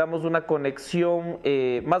 mantengamos una conexión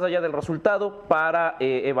más allá del resultado para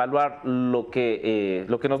evaluar lo que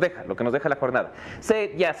nos deja la jornada.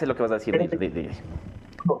 Ya sé lo que vas a decir.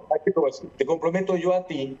 No, te comprometo yo a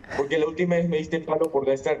ti, porque la última vez me diste palo por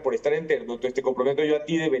estar interno, entonces te comprometo yo a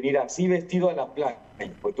ti de venir así vestido a la playa,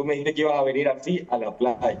 pues tú me dijiste que ibas a venir así a la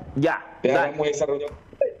playa. Ya, te hagamos esa reunión.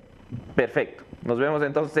 Perfecto. Nos vemos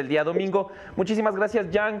entonces el día domingo. Muchísimas gracias,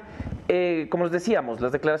 Jan. Como les decíamos,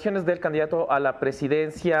 las declaraciones del candidato a la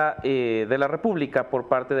presidencia de la República por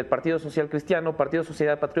parte del Partido Social Cristiano, Partido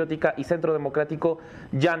Sociedad Patriótica y Centro Democrático,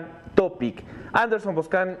 Jan Topić. Anderson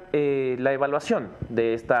Boscan, la evaluación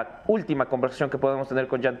de esta última conversación que podemos tener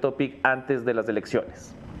con Jan Topić antes de las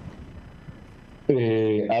elecciones.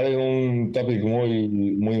 Hay un Topić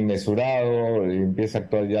muy mesurado, empieza a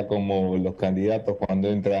actuar ya como los candidatos cuando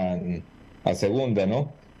entran a segunda,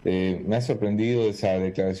 ¿no? Me ha sorprendido esa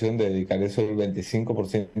declaración de dedicar eso el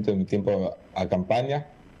 25% de mi tiempo a campaña.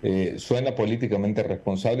 Suena políticamente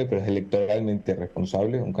responsable, pero es electoralmente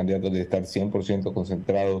responsable. Un candidato debe estar 100%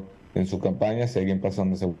 concentrado en su campaña. Si alguien pasa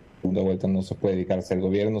una segunda vuelta, no se puede dedicar a hacer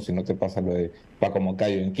gobierno, si no te pasa lo de Paco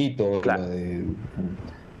Moncayo en Quito, claro, lo de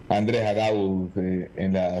Andrés Arauz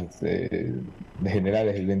en las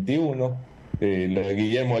generales del 21, lo de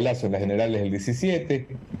Guillermo Lazo en las generales del 17,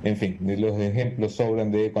 en fin, los ejemplos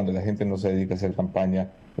sobran de cuando la gente no se dedica a hacer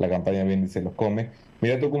campaña, la campaña viene y se los come.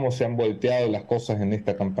 Mira tú cómo se han volteado las cosas en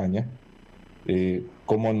esta campaña,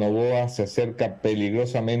 cómo Noboa se acerca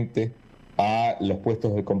peligrosamente a los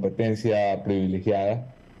puestos de competencia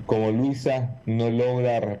privilegiada, como Luisa no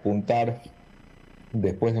logra repuntar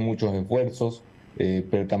después de muchos esfuerzos,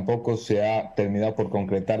 pero tampoco se ha terminado por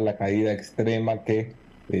concretar la caída extrema que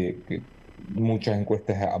muchas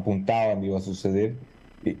encuestas apuntaban iba a suceder,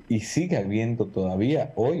 y sigue habiendo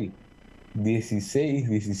todavía hoy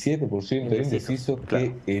 16-17% de indecisos,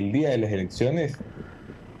 claro, que el día de las elecciones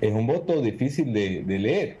es un voto difícil de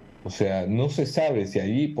leer. O sea, no se sabe si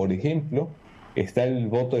allí, por ejemplo, está el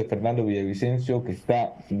voto de Fernando Villavicencio, que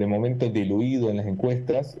está de momento diluido en las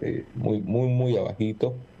encuestas, muy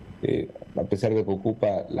abajito, a pesar de que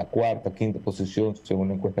ocupa la cuarta, quinta posición según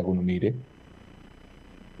la encuesta que uno mire.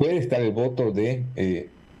 Puede estar el voto de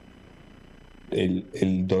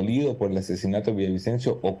el dolido por el asesinato de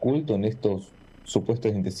Villavicencio oculto en estos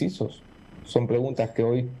supuestos indecisos. Son preguntas que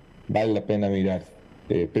hoy vale la pena mirar.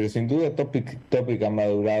 Pero sin duda Topić ha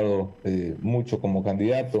madurado mucho como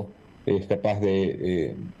candidato, es capaz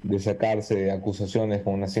de sacarse acusaciones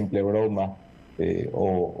con una simple broma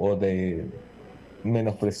o de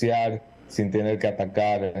menospreciar sin tener que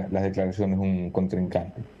atacar las declaraciones de un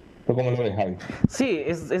contrincante. ¿Cómo lo ves, Javi? Sí,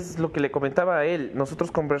 es lo que le comentaba a él.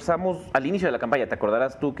 Nosotros conversamos al inicio de la campaña, te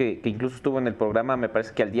acordarás tú que incluso estuvo en el programa, me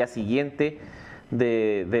parece que al día siguiente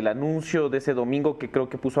del anuncio de ese domingo, que creo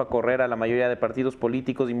que puso a correr a la mayoría de partidos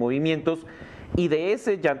políticos y movimientos, y de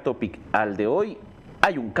ese Jan Topić al de hoy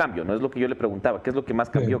hay un cambio, ¿no? Es lo que yo le preguntaba, ¿qué es lo que más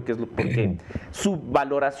cambió? Porque su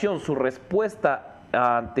valoración, su respuesta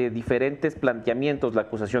ante diferentes planteamientos, la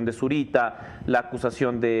acusación de Zurita, la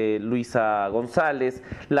acusación de Luisa González,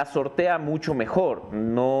 la sortea mucho mejor,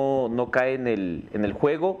 no cae en el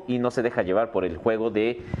juego y no se deja llevar por el juego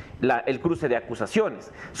de el cruce de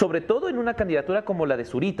acusaciones, sobre todo en una candidatura como la de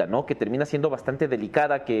Zurita, ¿no? Que termina siendo bastante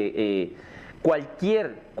delicada, que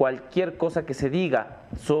cualquier cosa que se diga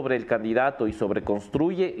sobre el candidato y sobre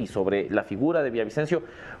Construye y sobre la figura de Villavicencio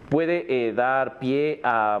puede dar pie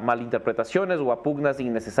a malinterpretaciones o a pugnas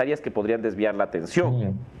innecesarias que podrían desviar la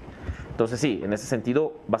atención. Entonces sí, en ese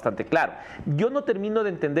sentido, bastante claro. Yo no termino de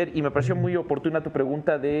entender, y me pareció muy oportuna tu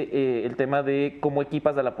pregunta de el tema de cómo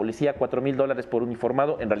equipas a la policía, $4,000 por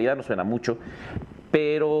uniformado. En realidad no suena mucho,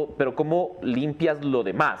 pero cómo limpias lo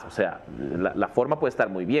demás. O sea, la forma puede estar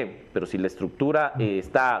muy bien, pero si la estructura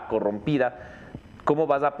está corrompida, ¿cómo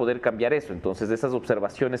vas a poder cambiar eso? Entonces, de esas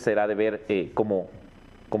observaciones será de ver cómo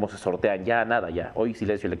se sortean. Ya nada, ya. Hoy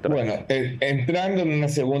silencio electoral. Bueno, entrando en una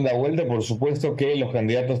segunda vuelta, por supuesto que los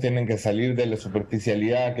candidatos tienen que salir de la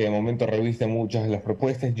superficialidad que de momento reviste muchas de las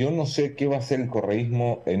propuestas. Yo no sé qué va a hacer el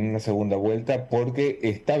correísmo en una segunda vuelta porque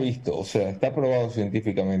está visto, o sea, está probado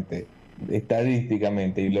científicamente,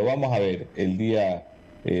 estadísticamente, y lo vamos a ver el día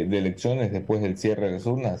de elecciones después del cierre de las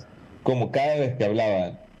urnas, como cada vez que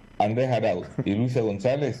hablaban Andrés Arauz y Luisa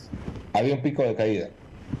González, había un pico de caída.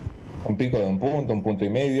 Un pico de un punto y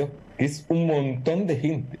medio, que es un montón de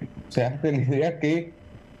gente. O sea, hazte la idea que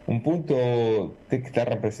un punto que está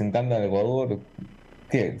representando al Ecuador,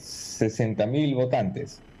 ¿qué? 60.000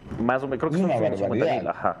 votantes. Más o menos, creo que es son una 50.000, barbaridad.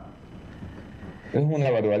 ajá. Es una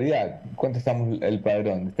barbaridad. ¿Cuánto estamos el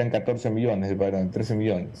padrón? Está en 14 millones el padrón, 13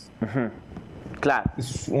 millones. Claro.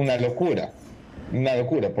 Es una locura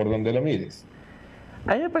por donde lo mires.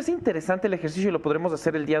 A mí me parece interesante el ejercicio y lo podremos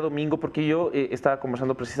hacer el día domingo porque yo estaba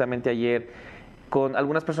conversando precisamente ayer con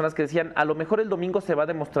algunas personas que decían, a lo mejor el domingo se va a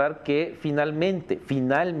demostrar que finalmente,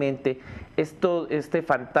 este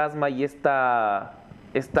fantasma y esta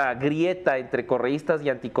grieta entre correístas y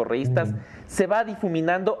anticorreístas se va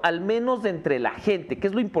difuminando, al menos entre la gente, que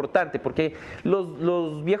es lo importante, porque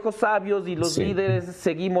los viejos sabios y los líderes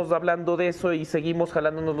seguimos hablando de eso y seguimos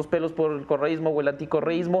jalándonos los pelos por el correísmo o el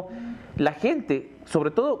anticorreísmo. La gente,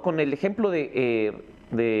 sobre todo con el ejemplo de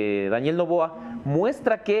Daniel Noboa,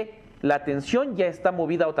 muestra que la atención ya está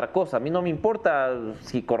movida a otra cosa. A mí no me importa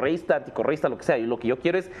si correísta, anticorreísta, lo que sea. Lo que yo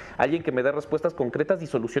quiero es alguien que me dé respuestas concretas y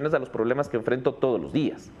soluciones a los problemas que enfrento todos los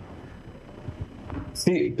días.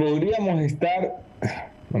 Sí, podríamos estar,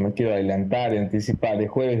 no me quiero adelantar, anticipar, el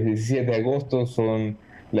jueves 17 de agosto son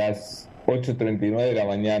las 8:39 de la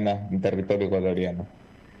mañana en territorio ecuatoriano.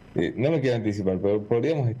 No me quiero anticipar, pero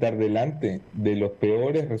podríamos estar delante de los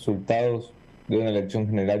peores resultados de una elección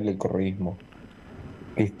general del correísmo,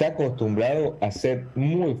 que está acostumbrado a ser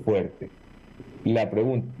muy fuerte. La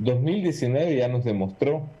pregunta, 2019 ya nos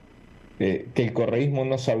demostró que el correísmo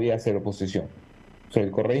no sabía hacer oposición. O sea,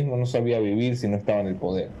 el correísmo no sabía vivir si no estaba en el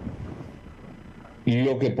poder. Y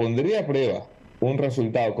lo que pondría a prueba un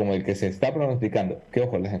resultado como el que se está pronosticando, que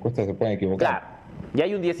ojo, las encuestas se pueden equivocar. Claro, ya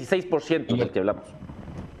hay un 16% del que hablamos.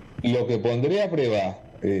 Lo que pondría a prueba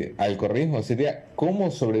al correísmo sería cómo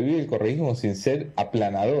sobrevive el correísmo sin ser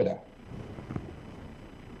aplanadora.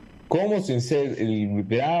 Cómo sin ser el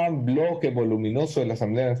gran bloque voluminoso de la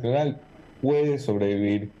Asamblea Nacional puede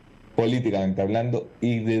sobrevivir políticamente hablando,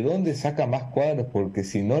 y de dónde saca más cuadros, porque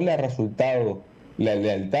si no le ha resultado la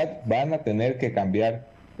lealtad, van a tener que cambiar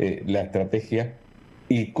la estrategia.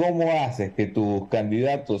 Y cómo haces que tus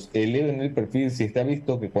candidatos eleven el perfil si está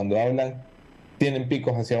visto que cuando hablan tienen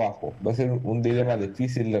picos hacia abajo. Va a ser un dilema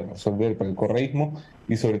difícil de resolver para el correísmo,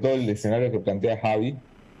 y sobre todo el escenario que plantea Javi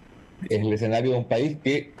es el escenario de un país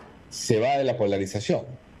que se va de la polarización.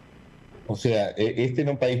 O sea, este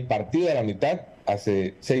era un país partido a la mitad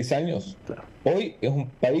hace 6 años. Claro. Hoy es un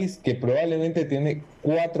país que probablemente tiene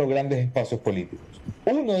 4 grandes espacios políticos.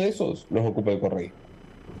 Uno de esos los ocupa el correísmo.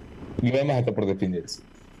 Y lo demás está por definirse.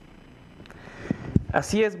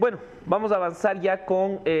 Así es. Bueno, vamos a avanzar ya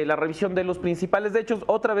con la revisión de los principales hechos.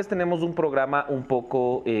 Otra vez tenemos un programa un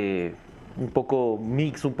poco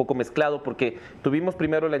mix, un poco mezclado, porque tuvimos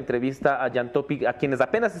primero la entrevista a Jan Topić, a quienes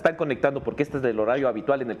apenas se están conectando, porque este es el horario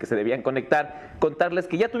habitual en el que se debían conectar. Contarles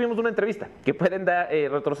que ya tuvimos una entrevista, que pueden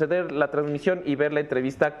retroceder la transmisión y ver la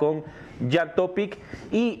entrevista con Jan Topić,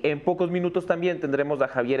 y en pocos minutos también tendremos a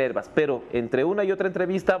Xavier Hervas. Pero entre una y otra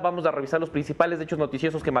entrevista vamos a revisar los principales hechos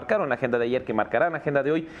noticiosos que marcaron la agenda de ayer, que marcarán la agenda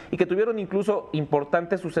de hoy, y que tuvieron incluso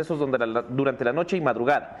importantes sucesos durante la noche y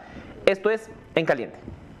madrugada. Esto es En Caliente.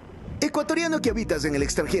 Ecuatoriano que habitas en el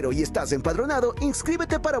extranjero y estás empadronado,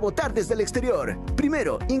 inscríbete para votar desde el exterior.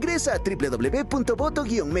 Primero, ingresa a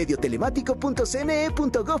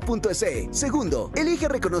www.voto-mediotelematico.cne.gov.es. Segundo, elige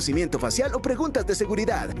reconocimiento facial o preguntas de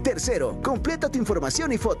seguridad. Tercero, completa tu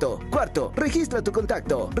información y foto. Cuarto, registra tu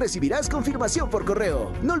contacto. Recibirás confirmación por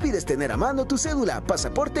correo. No olvides tener a mano tu cédula,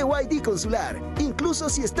 pasaporte o ID consular, incluso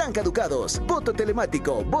si están caducados. Voto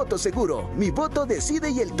telemático, voto seguro. Mi voto decide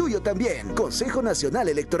y el tuyo también. Consejo Nacional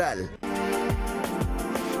Electoral.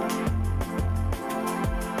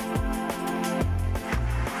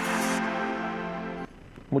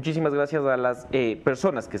 Muchísimas gracias a las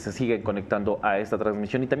personas que se siguen conectando a esta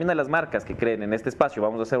transmisión y también a las marcas que creen en este espacio.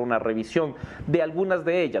 Vamos a hacer una revisión de algunas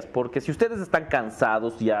de ellas, porque si ustedes están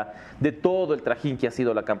cansados ya de todo el trajín que ha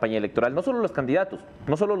sido la campaña electoral, no solo los candidatos,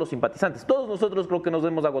 no solo los simpatizantes, todos nosotros creo que nos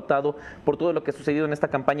hemos agotado por todo lo que ha sucedido en esta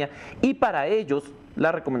campaña, y para ellos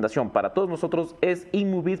la recomendación para todos nosotros es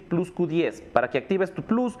Inmovid Plus Q10, para que actives tu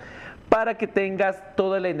Plus, para que tengas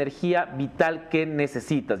toda la energía vital que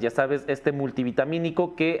necesitas. Ya sabes, este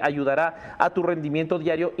multivitamínico que ayudará a tu rendimiento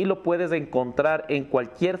diario y lo puedes encontrar en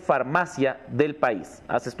cualquier farmacia del país.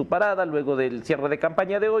 Haces tu parada luego del cierre de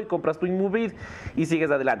campaña de hoy, compras tu Inmovid y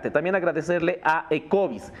sigues adelante. También agradecerle a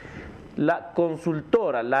Ecovis, la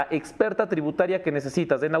consultora, la experta tributaria que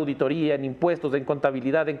necesitas en auditoría, en impuestos, en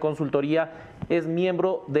contabilidad, en consultoría. Es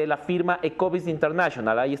miembro de la firma Ecovis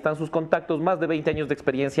International. Ahí están sus contactos, más de 20 años de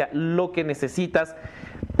experiencia, lo que necesitas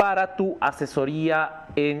para tu asesoría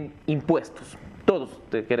en impuestos. Todos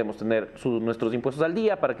queremos tener nuestros impuestos al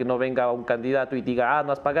día para que no venga un candidato y diga, ah,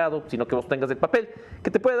 no has pagado, sino que vos tengas el papel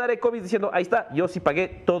que te puede dar Ecovis diciendo, ahí está, yo sí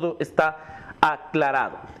pagué, todo está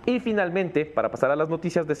aclarado. Y finalmente, para pasar a las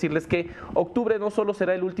noticias, decirles que octubre no solo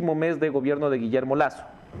será el último mes de gobierno de Guillermo Lasso,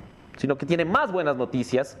 sino que tiene más buenas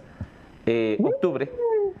noticias, octubre,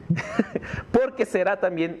 porque será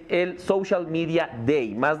también el Social Media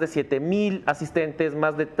Day. Más de 7,000 asistentes,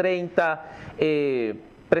 más de 30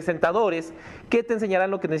 presentadores que te enseñarán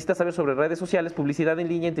lo que necesitas saber sobre redes sociales, publicidad en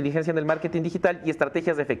línea, inteligencia en el marketing digital y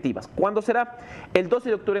estrategias efectivas. ¿Cuándo será? El 12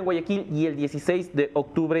 de octubre en Guayaquil y el 16 de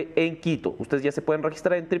octubre en Quito. Ustedes ya se pueden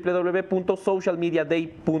registrar en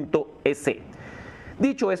www.socialmediaday.es.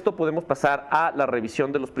 Dicho esto, podemos pasar a la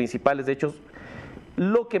revisión de los principales hechos.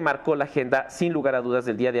 Lo que marcó la agenda, sin lugar a dudas,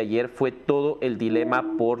 del día de ayer fue todo el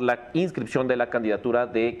dilema por la inscripción de la candidatura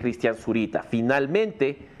de Christian Zurita.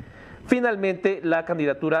 Finalmente, la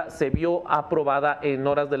candidatura se vio aprobada en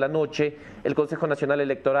horas de la noche. El Consejo Nacional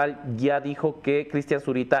Electoral ya dijo que Christian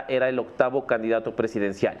Zurita era el 8º candidato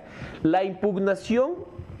presidencial. La impugnación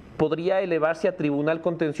podría elevarse a Tribunal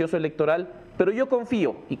Contencioso Electoral, pero yo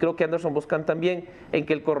confío, y creo que Anderson Boscan también, en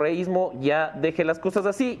que el correísmo ya deje las cosas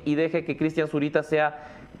así y deje que Christian Zurita sea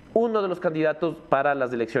uno de los candidatos para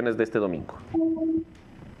las elecciones de este domingo.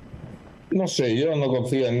 No sé, yo no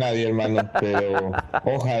confío en nadie, hermano, pero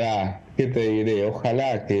ojalá, ¿qué te diré?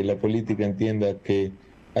 Ojalá que la política entienda que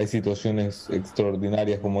hay situaciones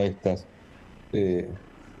extraordinarias como estas,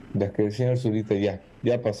 las que el señor Zurita ya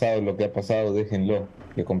ha pasado lo que ha pasado, déjenlo,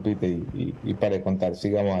 que compite y pare de contar,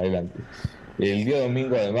 sigamos adelante. El día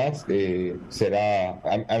domingo, además, será,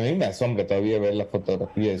 a mí me asombra todavía ver la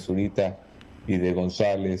fotografía de Zurita y de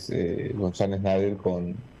González Nader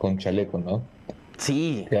con chaleco, ¿no?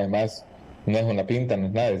 Sí. Que además no es una pinta, no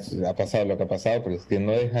es nada, ha pasado lo que ha pasado, pero es que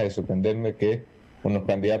no deja de sorprenderme que unos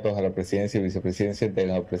candidatos a la presidencia y vicepresidencia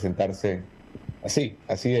tengan que presentarse así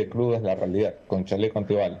de cruda es la realidad, con chaleco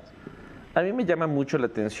antibalas. A mí me llama mucho la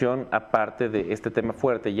atención, aparte de este tema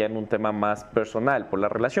fuerte, ya en un tema más personal, por la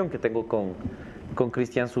relación que tengo con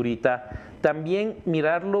Christian Zurita, también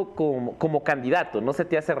mirarlo como candidato. ¿No se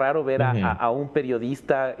te hace raro ver a un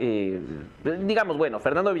periodista, digamos, bueno,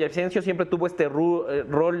 Fernando Villavicencio siempre tuvo este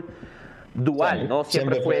rol dual, ¿no?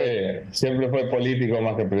 Siempre fue político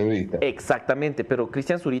más que periodista. Exactamente, pero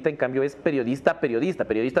Christian Zurita en cambio es periodista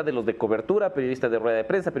de los de cobertura, periodista de rueda de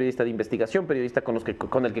prensa, periodista de investigación, periodista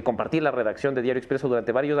con el que compartí la redacción de Diario Expreso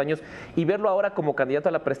durante varios años, y verlo ahora como candidato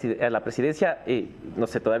a la presidencia, no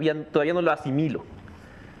sé, todavía no lo asimilo.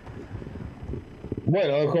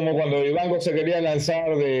 Bueno, es como cuando Vivanco se quería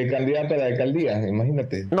lanzar de candidato a la alcaldía,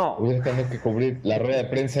 imagínate. No. Hubieras tenido que cubrir la rueda de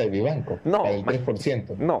prensa de Vivanco, no, al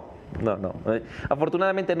 3%. No.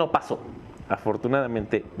 Afortunadamente no pasó.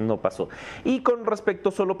 Y con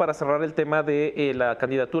respecto, solo para cerrar el tema de la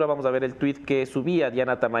candidatura, vamos a ver el tuit que subía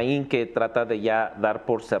Diana Tamaín, que trata de ya dar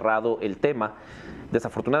por cerrado el tema.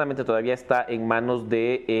 Desafortunadamente todavía está en manos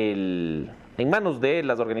de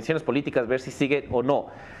las organizaciones políticas ver si sigue o no.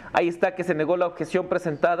 Ahí está que se negó la objeción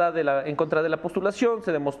presentada en contra de la postulación.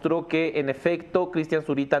 Se demostró que en efecto Christian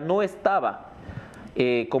Zurita no estaba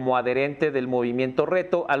como adherente del movimiento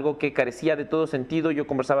Reto, algo que carecía de todo sentido. Yo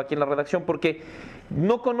conversaba aquí en la redacción porque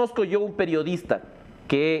no conozco yo un periodista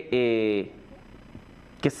que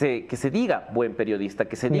se diga buen periodista,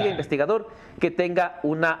 que se diga investigador, que tenga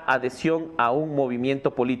una adhesión a un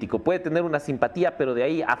movimiento político. Puede tener una simpatía, pero de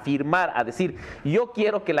ahí afirmar, a decir, yo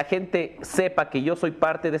quiero que la gente sepa que yo soy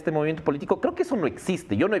parte de este movimiento político, creo que eso no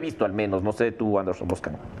existe. Yo no he visto, al menos, no sé tú, Anderson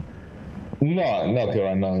Boscan.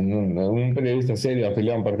 No, un periodista serio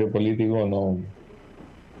afiliado a un partido político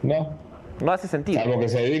no hace sentido. Salvo que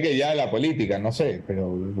se dedique ya a la política, no sé,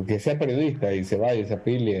 pero que sea periodista y se vaya y se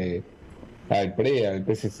afilie al PRI, al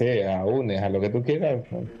PCC, a UNES, a lo que tú quieras,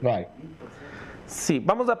 no hay. Sí,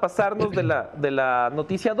 vamos a pasarnos de la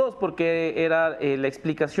noticia 2, porque era la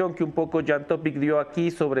explicación que un poco Jan Topić dio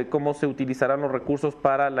aquí sobre cómo se utilizarán los recursos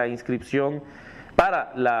para la inscripción,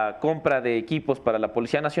 para la compra de equipos para la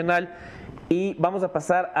Policía Nacional. Y vamos a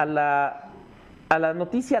pasar a la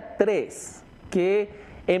noticia 3, que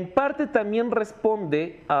en parte también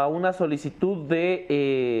responde a una solicitud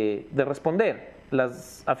de responder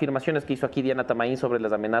las afirmaciones que hizo aquí Diana Tamaín sobre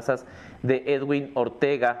las amenazas de Edwin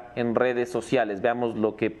Ortega en redes sociales. Veamos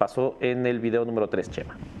lo que pasó en el video número 3,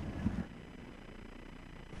 Chema.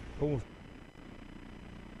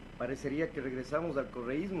 Parecería que regresamos al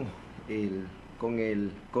correísmo, con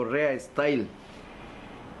el Correa Style,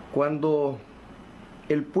 cuando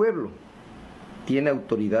el pueblo tiene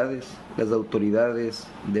autoridades, las autoridades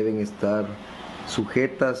deben estar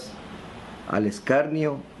sujetas al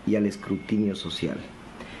escarnio y al escrutinio social.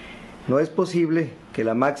 No es posible que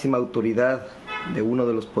la máxima autoridad de uno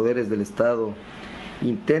de los poderes del Estado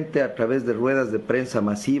intente a través de ruedas de prensa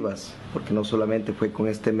masivas, porque no solamente fue con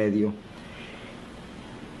este medio,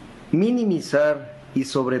 minimizar y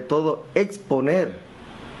sobre todo exponer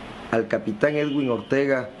al capitán Edwin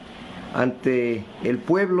Ortega ante el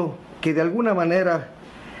pueblo que de alguna manera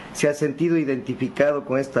se ha sentido identificado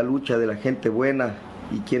con esta lucha de la gente buena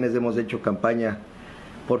y quienes hemos hecho campaña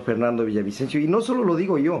por Fernando Villavicencio. Y no solo lo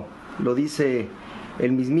digo yo, lo dice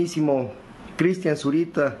el mismísimo Christian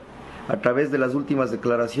Zurita a través de las últimas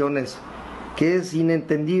declaraciones, que es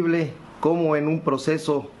inentendible cómo en un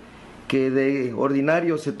proceso que de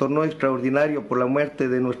ordinario se tornó extraordinario por la muerte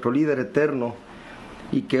de nuestro líder eterno,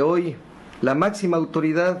 y que hoy la máxima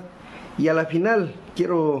autoridad, y a la final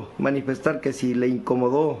quiero manifestar que si le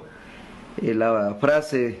incomodó la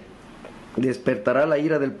frase despertará la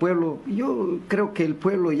ira del pueblo, yo creo que el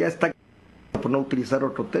pueblo ya está, por no utilizar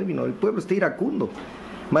otro término, el pueblo está iracundo.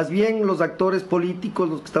 Más bien los actores políticos,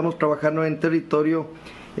 los que estamos trabajando en territorio,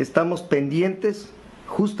 estamos pendientes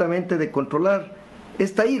justamente de controlar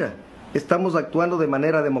esta ira. Estamos actuando de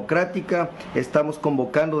manera democrática, estamos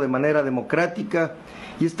convocando de manera democrática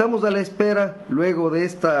y estamos a la espera, luego de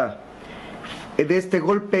este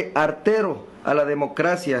golpe artero a la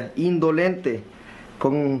democracia, indolente,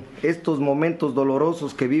 con estos momentos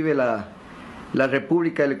dolorosos que vive la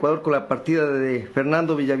República del Ecuador con la partida de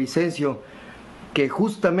Fernando Villavicencio, que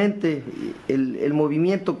justamente el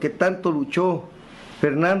movimiento que tanto luchó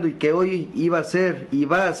Fernando y que hoy iba a ser y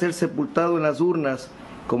va a ser sepultado en las urnas,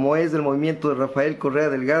 como es el movimiento de Rafael Correa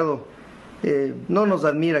Delgado, no nos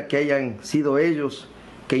admira que hayan sido ellos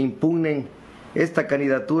que impugnen esta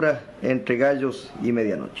candidatura entre gallos y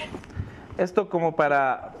medianoche. Esto como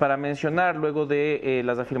para mencionar luego de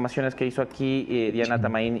las afirmaciones que hizo aquí Diana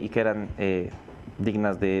Tamaín y que eran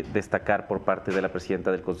dignas de destacar por parte de la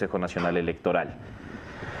presidenta del Consejo Nacional Electoral.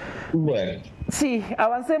 Bueno. Sí,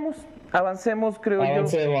 avancemos, creo yo.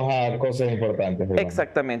 Avancemos a cosas importantes. Digamos.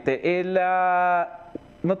 Exactamente. La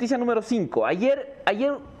noticia número 5. Ayer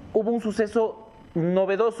hubo un suceso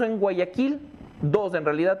novedoso en Guayaquil, dos en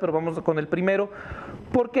realidad, pero vamos con el primero,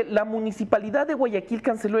 porque la Municipalidad de Guayaquil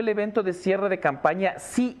canceló el evento de cierre de campaña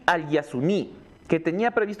Sí al Yasuní, que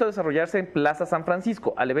tenía previsto desarrollarse en Plaza San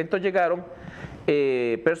Francisco. Al evento llegaron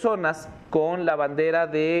personas con la bandera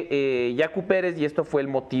de Yacu Pérez y esto fue el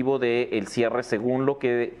motivo del cierre, según lo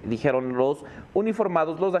que dijeron los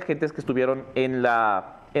uniformados, los agentes que estuvieron en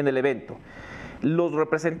el evento. Los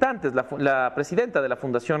representantes, la presidenta de la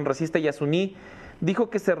Fundación Resiste Yasuní, dijo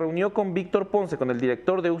que se reunió con Víctor Ponce, con el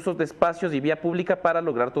director de usos de espacios y vía pública, para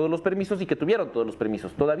lograr todos los permisos y que tuvieron todos los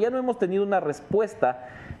permisos. Todavía no hemos tenido una respuesta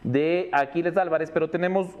de Aquiles Álvarez, pero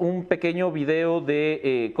tenemos un pequeño video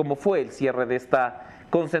de cómo fue el cierre de esta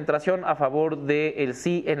concentración a favor del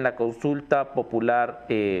sí en la consulta popular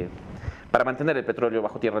para mantener el petróleo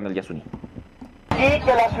bajo tierra en el Yasuní. Y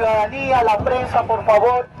que la ciudadanía, la prensa, por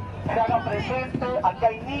favor, se hagan presente. Aquí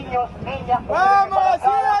hay niños, niñas. ¡Vamos, sí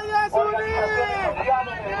al Yasuní! Organizaciones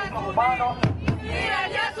sociales, derechos humanos. ¡Sí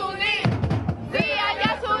al Yasuní! ¡Sí al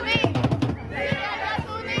Yasuní! ¡Sí al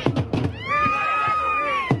Yasuní!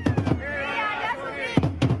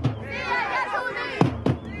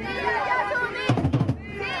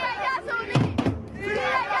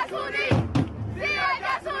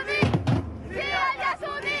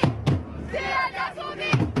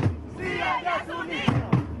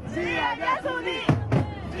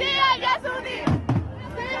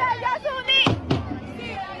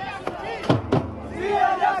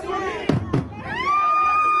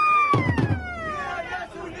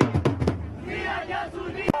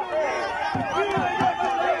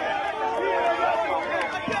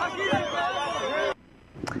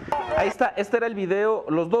 este era el video,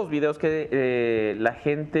 los dos videos que la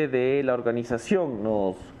gente de la organización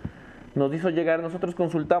nos hizo llegar. Nosotros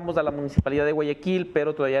consultamos a la Municipalidad de Guayaquil,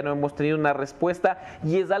 pero todavía no hemos tenido una respuesta,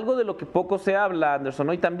 y es algo de lo que poco se habla, Anderson.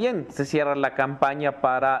 Hoy también se cierra la campaña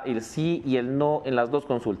para el sí y el no en las dos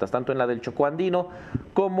consultas, tanto en la del Chocó Andino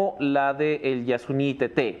como la del Yasuní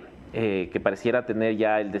TT, que pareciera tener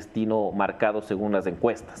ya el destino marcado según las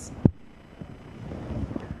encuestas.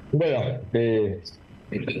 Bueno,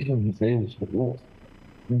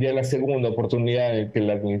 ya la segunda oportunidad en que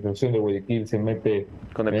la administración de Guayaquil se mete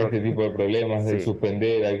en este tipo de problemas, de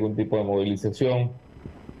suspender algún tipo de movilización.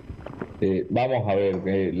 Vamos a ver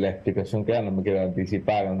la explicación que da. No me quiero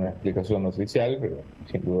anticipar a una explicación oficial, pero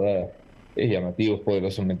sin duda es llamativo, es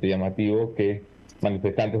poderosamente llamativo que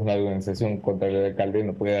manifestantes de una organización contra el alcalde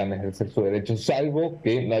no puedan ejercer su derecho, salvo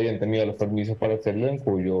que no hayan tenido los permisos para hacerlo, en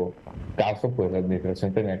cuyo caso pues la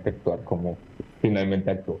administración tenía que actuar como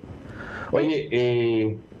finalmente actuó.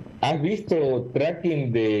 Oye, ¿has visto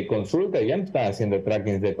tracking de consulta? Ya no están haciendo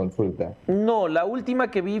tracking de consulta. No, la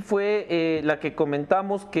última que vi fue la que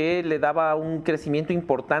comentamos, que le daba un crecimiento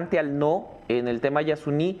importante al no en el tema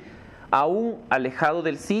Yasuní, aún alejado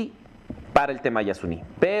del sí para el tema Yasuní.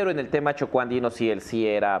 Pero en el tema Chocó Andino sí, el sí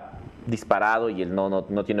era disparado y el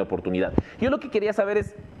no tiene oportunidad. Yo lo que quería saber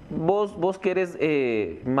es, vos que eres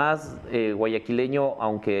más guayaquileño,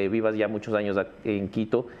 aunque vivas ya muchos años en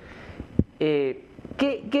Quito, ¿qué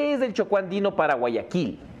es el Chocó Andino para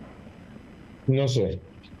Guayaquil? No sé.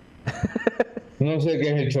 No sé qué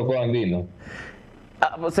es el Chocó Andino.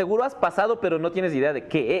 Seguro has pasado, pero no tienes idea de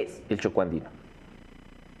qué es el Chocó Andino.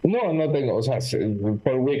 No tengo, o sea,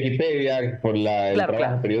 por Wikipedia, por el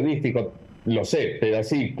trabajo periodístico, lo sé, pero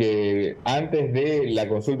así que antes de la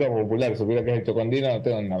consulta popular supiera que es el Chocó Andino, no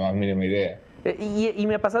tengo la más mínima idea. Y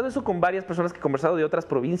me ha pasado eso con varias personas que he conversado de otras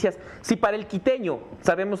provincias. Si para el quiteño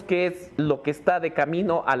sabemos que es lo que está de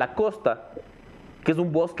camino a la costa, que es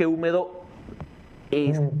un bosque húmedo,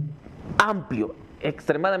 es amplio,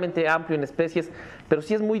 extremadamente amplio en especies, pero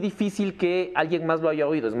sí es muy difícil que alguien más lo haya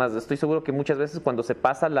oído. Es más, estoy seguro que muchas veces cuando se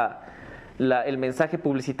pasa el mensaje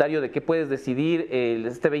publicitario de qué puedes decidir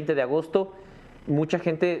este 20 de agosto, mucha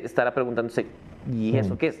gente estará preguntándose, ¿y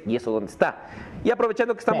eso qué es? ¿Y eso dónde está? Y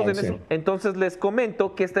aprovechando que estamos en eso, entonces les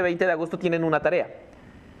comento que este 20 de agosto tienen una tarea.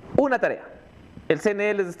 Una tarea. El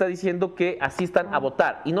CNE les está diciendo que asistan a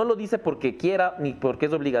votar, y no lo dice porque quiera ni porque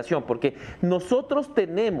es obligación, porque nosotros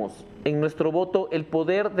tenemos en nuestro voto el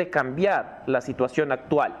poder de cambiar la situación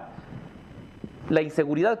actual, la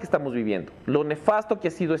inseguridad que estamos viviendo, lo nefasto que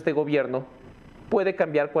ha sido este gobierno, puede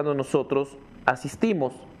cambiar cuando nosotros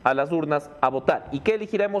asistimos a las urnas a votar. ¿Y qué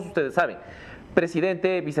elegiremos? Ustedes saben: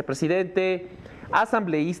 presidente, vicepresidente,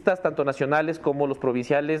 asambleístas, tanto nacionales como los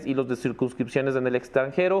provinciales y los de circunscripciones en el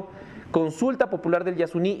extranjero, consulta popular del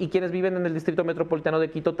Yasuní, y quienes viven en el Distrito Metropolitano de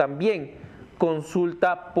Quito también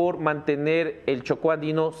consulta por mantener el Chocó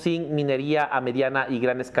Andino sin minería a mediana y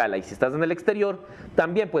gran escala. Y si estás en el exterior,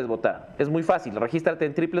 también puedes votar. Es muy fácil. Regístrate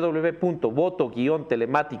en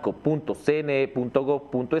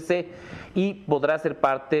www.voto-telemático.cne.gov.es y podrás ser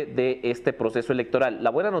parte de este proceso electoral.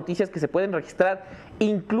 La buena noticia es que se pueden registrar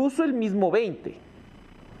incluso el mismo 20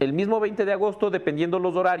 de agosto, dependiendo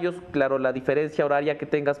los horarios, claro, la diferencia horaria que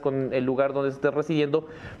tengas con el lugar donde estés residiendo,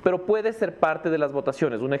 pero puede ser parte de las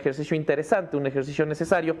votaciones. Un ejercicio interesante, un ejercicio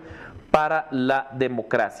necesario para la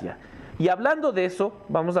democracia. Y hablando de eso,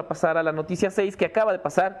 vamos a pasar a la noticia 6, que acaba de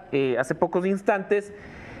pasar hace pocos instantes.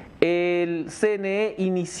 El CNE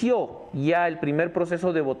inició ya el primer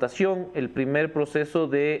proceso de votación, el primer proceso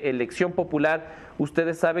de elección popular.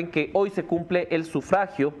 Ustedes saben que hoy se cumple el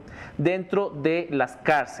sufragio dentro de las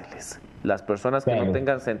cárceles. Las personas que no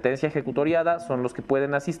tengan sentencia ejecutoriada son los que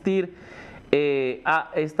pueden asistir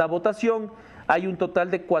a esta votación. Hay un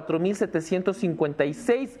total de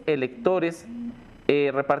 4.756 electores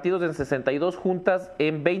repartidos en 62 juntas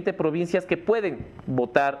en 20 provincias que pueden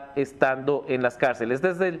votar estando en las cárceles.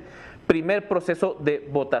 Desde el primer proceso de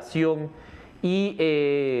votación y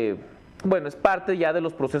bueno, es parte ya de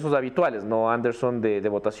los procesos habituales, ¿no, Anderson? De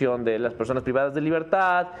votación de las personas privadas de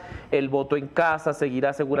libertad, el voto en casa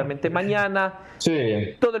seguirá seguramente mañana.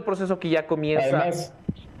 Sí. Todo el proceso que ya comienza. Además,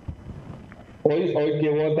 hoy que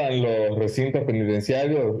votan los recintos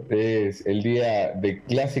penitenciarios es el día de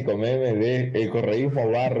clásico meme de el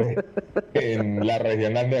correísmo barre en la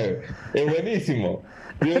regional 9. Es buenísimo.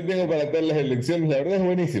 Yo lo tengo para todas las elecciones, la verdad es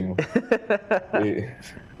buenísimo.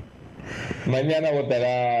 Mañana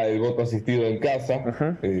votará el voto asistido en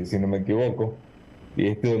casa, si no me equivoco, y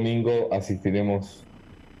este domingo asistiremos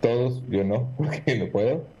todos, yo no, porque no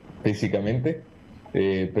puedo físicamente,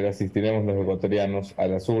 pero asistiremos los ecuatorianos a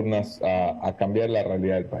las urnas a cambiar la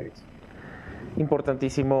realidad del país.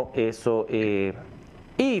 Importantísimo eso.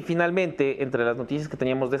 Y finalmente, entre las noticias que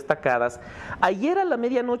teníamos destacadas, ayer a la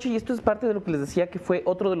medianoche, y esto es parte de lo que les decía que fue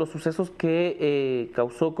otro de los sucesos que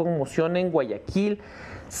causó conmoción en Guayaquil,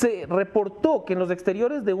 se reportó que en los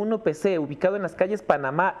exteriores de un OPC ubicado en las calles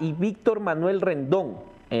Panamá y Víctor Manuel Rendón,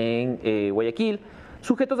 en Guayaquil,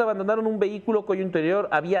 sujetos abandonaron un vehículo cuyo interior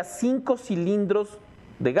había 5 cilindros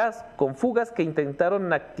de gas con fugas que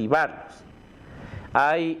intentaron activarlos.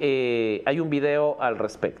 Hay un video al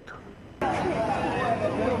respecto.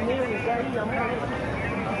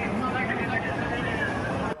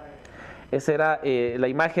 Esa era la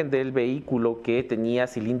imagen del vehículo que tenía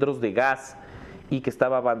cilindros de gas y que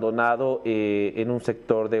estaba abandonado en un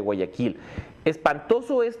sector de Guayaquil.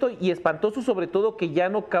 Espantoso esto, y espantoso sobre todo que ya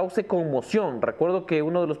no cause conmoción. Recuerdo que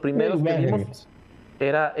uno de los primeros que vimos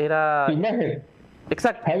era... Imagen.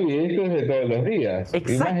 Exacto. Javi, esto es de todos los días.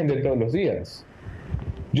 Exacto. Imagen de todos los días.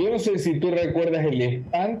 Yo no sé si tú recuerdas el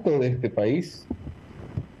espanto de este país.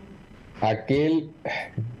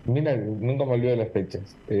 Mira, nunca me olvido las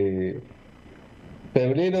fechas.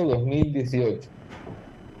 Febrero 2018.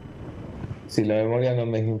 Si la memoria no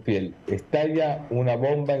me es infiel, estalla una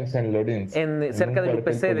bomba en San Lorenzo. Cerca del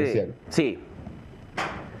UPC Sí.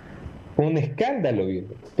 Fue un escándalo,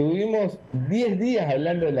 viejo. Tuvimos 10 días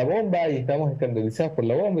hablando de la bomba y estamos escandalizados por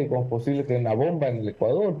la bomba y cómo es posible que haya una bomba en el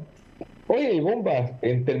Ecuador. Hoy hay bombas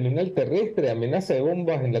en terminal terrestre, amenaza de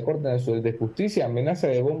bombas en la Corte Nacional de Justicia, amenaza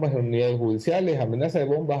de bombas en unidades judiciales, amenaza de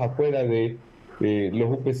bombas afuera de los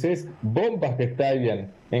UPCs, bombas que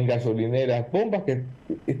estallan en gasolineras, bombas que...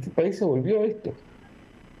 Este país se volvió esto.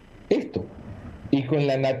 Y con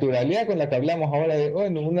la naturalidad con la que hablamos ahora de,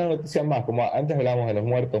 bueno, una noticia más, como antes hablábamos de los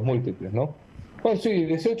muertos múltiples, ¿no? Bueno, sí,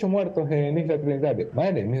 18 muertos en Isla Trinitaria.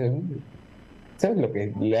 Madre mía, ¿sabes lo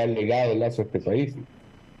que le ha legado Lazo a este país?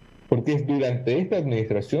 Porque es durante esta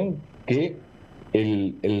administración que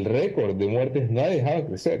el récord de muertes no ha dejado de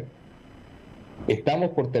crecer. Estamos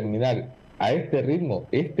por terminar a este ritmo,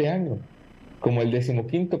 este año, como el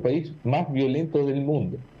 15º país más violento del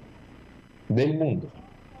mundo.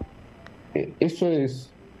 Eso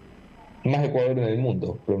es más Ecuador en el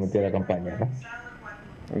mundo, prometía la campaña, ¿no?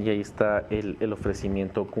 Y ahí está el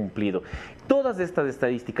ofrecimiento cumplido. Todas estas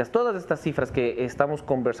estadísticas, todas estas cifras que estamos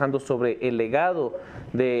conversando sobre el legado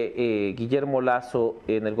de Guillermo Lasso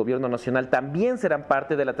en el gobierno nacional también serán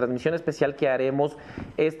parte de la transmisión especial que haremos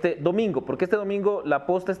este domingo, porque este domingo La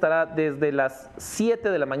Posta estará desde las 7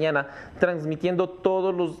 de la mañana transmitiendo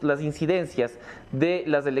todas las incidencias de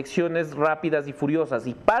las elecciones rápidas y furiosas,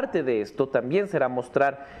 y parte de esto también será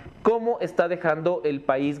mostrar cómo está dejando el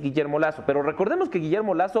país Guillermo Lasso. Pero recordemos que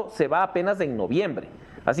Guillermo Lasso se va apenas en noviembre,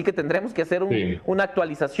 así que tendremos que hacer una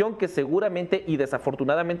actualización que seguramente y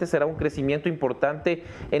desafortunadamente será un crecimiento importante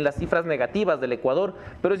en las cifras negativas del Ecuador,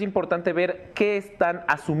 pero es importante ver qué están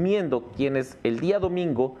asumiendo quienes el día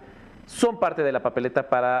domingo son parte de la papeleta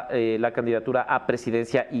para la candidatura a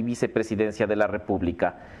presidencia y vicepresidencia de la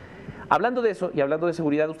República. Hablando de eso y hablando de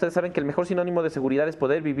seguridad, ustedes saben que el mejor sinónimo de seguridad es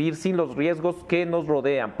poder vivir sin los riesgos que nos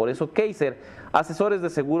rodean. Por eso Kaiser, asesores de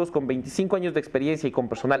seguros con 25 años de experiencia y con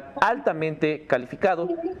personal altamente calificado,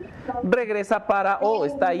 regresa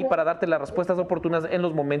está ahí para darte las respuestas oportunas en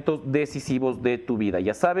los momentos decisivos de tu vida.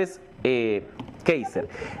 Ya sabes, Kaiser.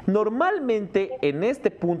 Normalmente en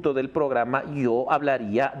este punto del programa yo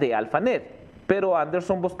hablaría de Alphanet, pero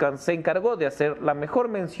Anderson Boscan se encargó de hacer la mejor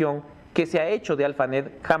mención que se ha hecho de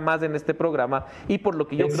Alphanet jamás en este programa, y por lo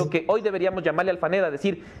que yo creo que hoy deberíamos llamarle a Alphanet a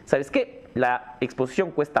decir, ¿sabes qué? La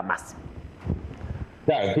exposición cuesta más.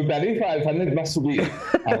 Claro, tu tarifa de Alphanet va a subir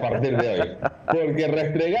a partir de hoy, porque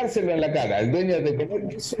restregárselo en la cara al dueño de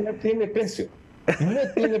comer, eso no tiene precio. No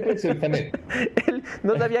tiene precio Alphanet. Él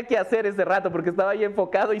no sabía qué hacer ese rato porque estaba ahí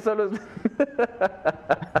enfocado y solo...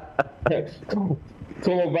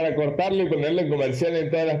 Como para cortarlo y ponerlo en comercial en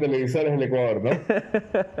todas las televisoras del Ecuador, ¿no?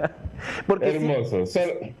 Porque hermoso. Sí.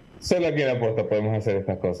 Solo aquí en La Posta podemos hacer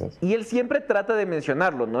estas cosas. Y él siempre trata de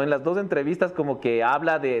mencionarlo, ¿no? En las dos entrevistas como que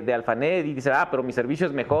habla de Alphanet y dice, pero mi servicio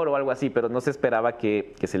es mejor o algo así, pero no se esperaba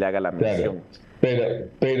que se le haga la mención. Claro.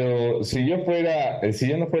 Pero si yo no fuera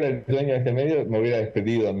el dueño de este medio, me hubiera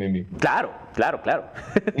despedido a mí mismo. Claro.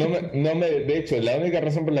 De hecho, la única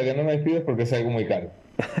razón por la que no me despido es porque es algo muy caro.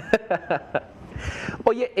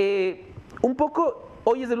 Oye, un poco,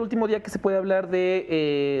 hoy es el último día que se puede hablar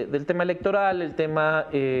del tema electoral,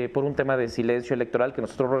 por un tema de silencio electoral que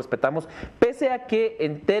nosotros respetamos, pese a que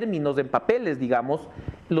en términos, en papeles, digamos,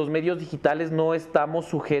 los medios digitales no estamos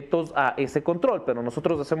sujetos a ese control, pero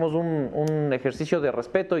nosotros hacemos un ejercicio de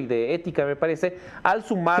respeto y de ética, me parece, al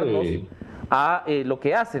sumarnos a lo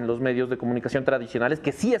que hacen los medios de comunicación tradicionales,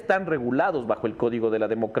 que sí están regulados bajo el Código de la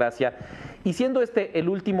Democracia. Y siendo este el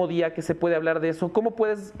último día que se puede hablar de eso, ¿cómo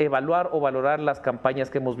puedes evaluar o valorar las campañas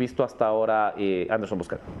que hemos visto hasta ahora, Anderson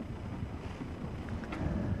Boscan?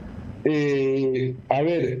 A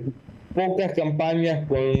ver, pocas campañas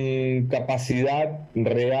con capacidad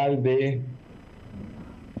real de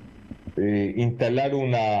instalar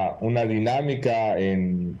una dinámica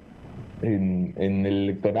en el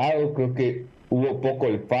electorado. Creo que hubo poco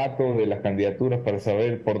olfato de las candidaturas para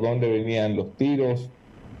saber por dónde venían los tiros.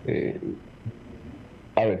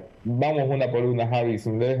 A ver, vamos una por una, Javi, si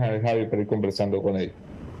me dejan el Javi para ir conversando con él.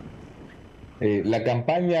 La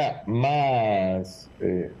campaña más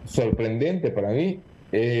sorprendente para mí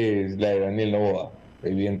es la de Daniel Noboa,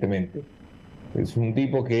 evidentemente. Es un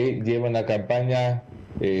tipo que lleva una campaña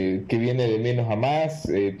que viene de menos a más,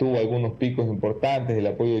 tuvo algunos picos importantes, el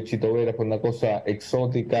apoyo de Chito Vera fue una cosa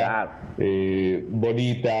exótica,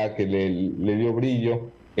 bonita, que le dio brillo.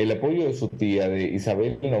 El apoyo de su tía, de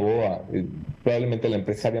Isabel Noboa, probablemente la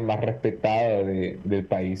empresaria más respetada del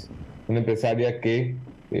país, una empresaria que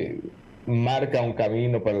marca un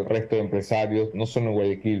camino para el resto de empresarios, no solo en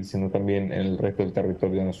Guayaquil, sino también en el resto del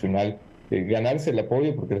territorio nacional. Ganarse el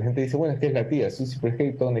apoyo, porque la gente dice, bueno, es que es la tía, sí, pero es que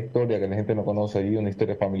hay toda una historia que la gente no conoce allí, una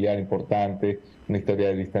historia familiar importante, una historia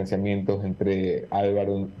de distanciamientos entre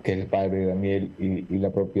Álvaro, que es el padre de Daniel, y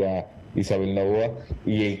la propia Isabel Noboa,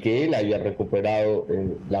 y el que él haya recuperado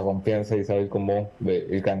la confianza de Isabel como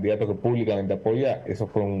el candidato que públicamente apoya, eso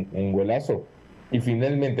fue un golazo. Y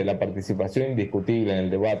finalmente la participación indiscutible en el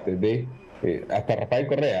debate de, hasta Rafael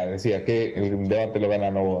Correa decía que el debate lo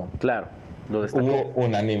gana Noboa. Claro. Hubo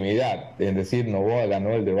unanimidad en decir Noboa ganó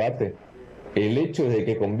el debate. El hecho de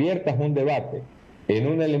que conviertas un debate en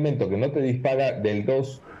un elemento que no te dispara del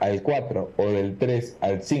 2 al 4 o del 3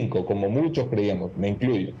 al 5, como muchos creíamos, me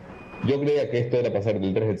incluyo. Yo creía que esto era pasar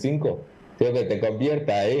del 3 al 5, creo que te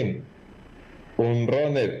convierta en un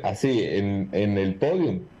runner así en el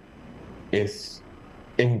podium, es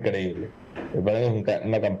increíble. Para mí es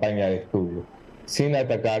una campaña de estudio, sin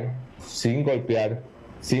atacar, sin golpear,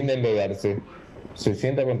 sin endeudarse, se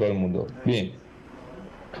sienta con todo el mundo. Bien.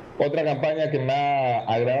 Otra campaña que me ha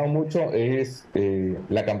agradado mucho es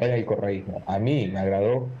la campaña del correísmo. A mí me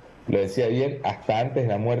agradó, lo decía ayer, hasta antes de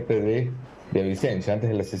la muerte de Vicencio,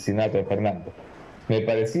 antes del asesinato de Fernando. Me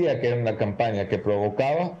parecía que era una campaña que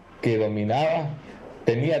provocaba, que dominaba,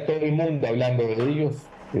 tenía a todo el mundo hablando de ellos.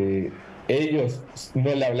 Ellos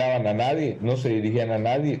no le hablaban a nadie, no se dirigían a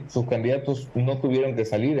nadie, sus candidatos no tuvieron que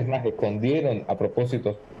salir, es más, escondieron a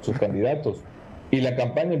propósito sus candidatos. Y la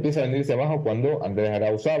campaña empieza a venirse abajo cuando Andrés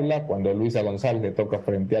Arauz habla, cuando Luisa González le toca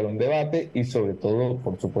frentear un debate y sobre todo,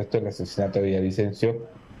 por supuesto, el asesinato de Villavicencio.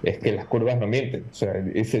 Es que las curvas no mienten, o sea,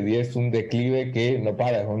 ese día es un declive que no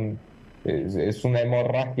para, es una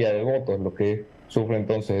hemorragia de votos lo que sufre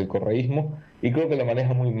entonces el correísmo, y creo que lo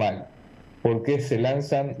maneja muy mal, porque se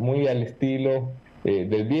lanzan muy al estilo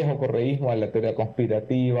del viejo correísmo, a la teoría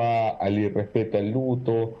conspirativa, al irrespeto al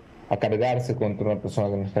luto, a cargarse contra una persona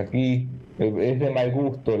que no está aquí. Es de mal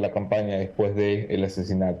gusto la campaña después del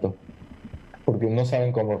asesinato, porque no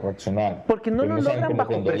saben cómo reaccionar. Porque no lo logran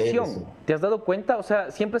bajo presión. ¿Te has dado cuenta? O sea,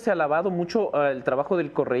 siempre se ha alabado mucho el trabajo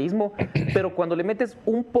del correísmo, pero cuando le metes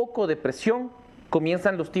un poco de presión,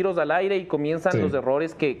 comienzan los tiros al aire y comienzan los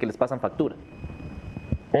errores que les pasan factura.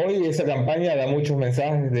 Hoy esa campaña da muchos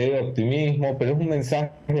mensajes de optimismo, pero es un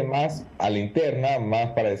mensaje más a la interna,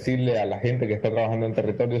 más para decirle a la gente que está trabajando en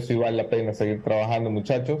territorio si vale la pena seguir trabajando,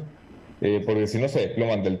 muchachos, porque si no se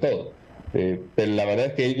desploman del todo. Pero la verdad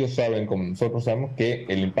es que ellos saben, como nosotros sabemos, que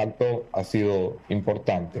el impacto ha sido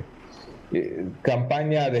importante.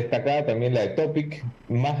 Campaña destacada también la de Topić,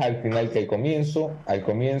 más al final que al comienzo. Al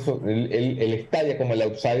comienzo él estalla como el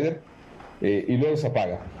outsider y luego se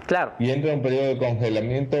apaga. Claro. Y entra en un periodo de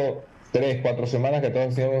congelamiento 3-4 semanas que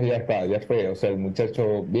todos decimos ya está, ya fue. O sea, el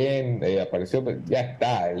muchacho bien apareció, pero ya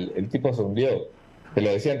está, el tipo se hundió. Te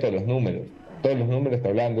lo decían todos los números. Todos los números te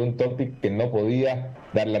hablaban de un Topić que no podía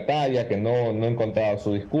dar la talla, que no encontraba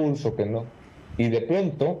su discurso, que no. Y de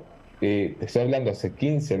pronto, te estoy hablando hace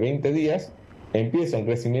 15, 20 días, empieza un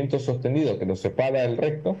crecimiento sostenido que lo separa del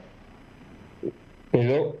resto,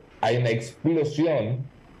 pero hay una explosión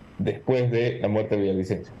después de la muerte de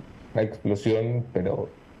Villavicencio. Una explosión, pero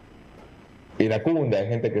iracunda, hay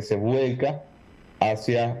gente que se vuelca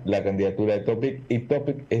hacia la candidatura de Topić, y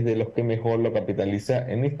Topić es de los que mejor lo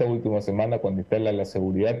capitaliza en esta última semana cuando instala la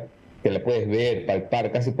seguridad, que la puedes ver,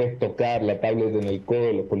 palpar, casi puedes tocar la tablet en el codo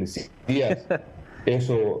de los policías.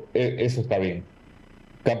 Eso está bien.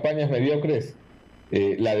 Campañas mediocres,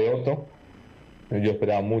 la de Otto, Yo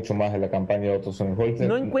esperaba mucho más de la campaña de Otto Sonnenholzer.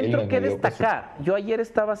 No encuentro qué destacar. Yo ayer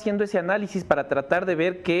estaba haciendo ese análisis para tratar de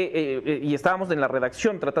ver qué, y estábamos en la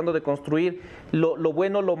redacción tratando de construir lo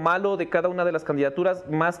bueno, lo malo de cada una de las candidaturas,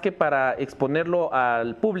 más que para exponerlo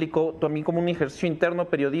al público, también como un ejercicio interno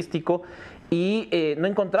periodístico, y no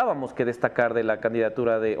encontrábamos qué destacar de la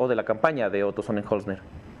candidatura o de la campaña de Otto Sonnenholzer.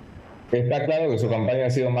 Está claro que su campaña ha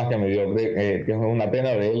sido más que mediocre, que es una pena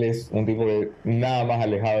de él, es un tipo de nada más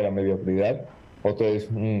alejado de la mediocridad. Otto es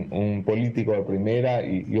un político de primera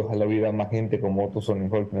y ojalá hubiera más gente como Otto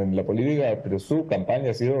Sonnenholzer en la política, pero su campaña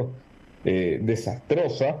ha sido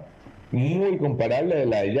desastrosa, muy comparable a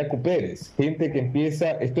la de Yacu Pérez. Gente que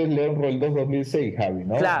empieza, esto es León Roldós 2006, Javi,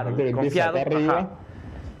 ¿no? Claro, gente que empieza acá arriba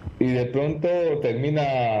y de pronto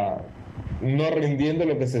termina no rindiendo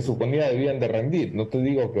lo que se suponía debían de rendir. No te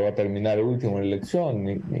digo que va a terminar último en la elección,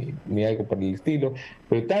 ni algo por el estilo,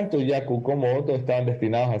 pero tanto Yacu como Otto estaban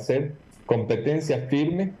destinados a ser competencias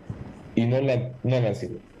firmes y no la han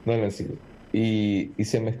sido. Y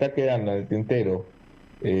se me está quedando en el tintero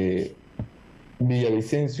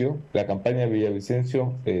Villavicencio. La campaña de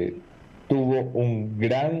Villavicencio tuvo un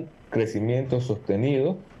gran crecimiento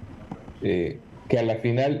sostenido que a la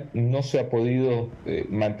final no se ha podido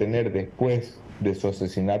mantener después de su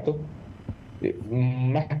asesinato,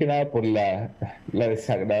 más que nada por la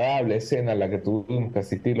desagradable escena a la que tuvimos que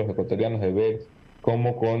asistir los ecuatorianos de ver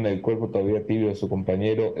cómo con el cuerpo todavía tibio de su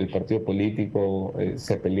compañero el partido político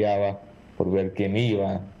se peleaba por ver quién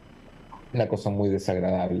iba, una cosa muy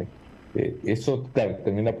desagradable. Eso, claro,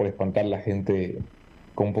 termina por espantar a la gente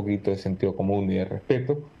con un poquito de sentido común y de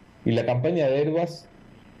respeto. Y la campaña de Hervas,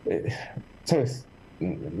 ¿sabes?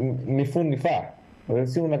 Ni fu ni fa. Ha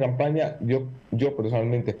sido una campaña, yo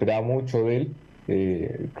personalmente esperaba mucho de él.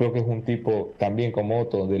 Creo que es un tipo también como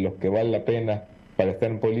Otto, de los que vale la pena para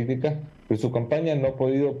estar en política, pero su campaña no ha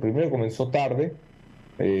podido. Primero comenzó tarde,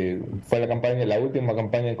 fue la última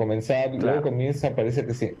campaña en comenzar, claro. Luego comienza, parece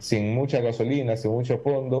que sin mucha gasolina, sin mucho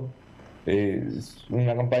fondo.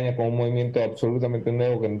 Una campaña con un movimiento absolutamente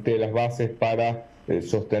nuevo que no tiene las bases para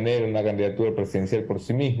sostener una candidatura presidencial por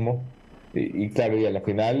sí mismo. Y claro, y a la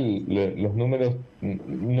final los números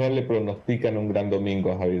no le pronostican un gran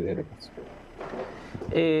domingo a Xavier Hervas.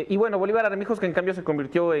 Y bueno, Bolívar Armijos, que en cambio se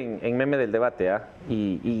convirtió en meme del debate,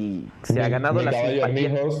 y se ha ganado la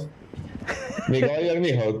simpatía. Mi caballo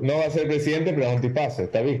Armijos no va a ser presidente, pero es un tipazo,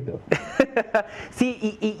 está visto.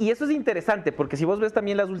 Sí, y eso es interesante, porque si vos ves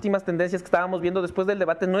también las últimas tendencias que estábamos viendo después del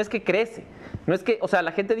debate, no es que crece, no es que, o sea,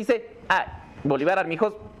 la gente dice, Bolívar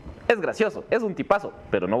Armijos es gracioso, es un tipazo,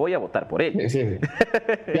 pero no voy a votar por él. Sí.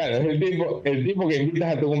 Claro, es el tipo que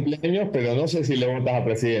invitas a tu cumpleaños, pero no sé si le votas a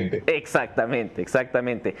presidente. Exactamente.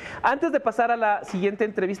 Antes de pasar a la siguiente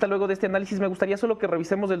entrevista, luego de este análisis, me gustaría solo que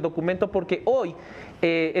revisemos el documento, porque hoy,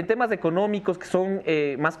 en temas económicos que son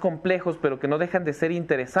más complejos, pero que no dejan de ser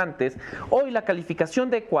interesantes, hoy la calificación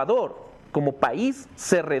de Ecuador como país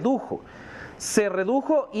se redujo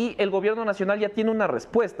y el gobierno nacional ya tiene una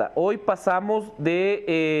respuesta. Hoy pasamos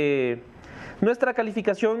de nuestra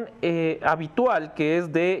calificación habitual, que es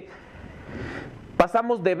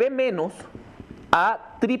pasamos de B-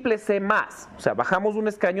 a triple C+. O sea, bajamos un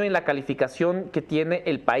escaño en la calificación que tiene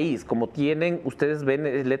el país. Como tienen, ustedes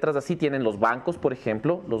ven letras así, tienen los bancos, por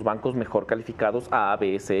ejemplo, los bancos mejor calificados A,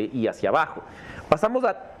 B, C y hacia abajo. Pasamos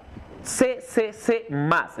a CCC+,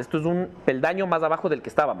 esto es un peldaño más abajo del que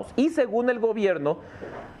estábamos, y según el gobierno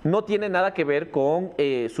no tiene nada que ver con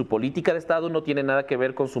su política de Estado, no tiene nada que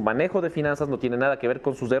ver con su manejo de finanzas, no tiene nada que ver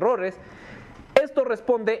con sus errores. Esto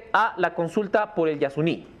responde a la consulta por el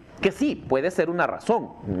Yasuní, que sí, puede ser una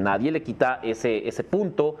razón, nadie le quita ese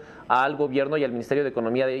punto al gobierno y al Ministerio de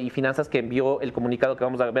Economía y Finanzas, que envió el comunicado que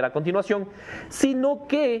vamos a ver a continuación, sino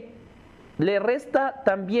que le resta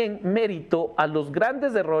también mérito a los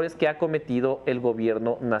grandes errores que ha cometido el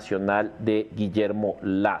gobierno nacional de Guillermo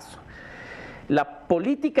Lasso. La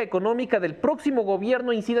política económica del próximo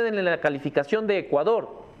gobierno incide en la calificación de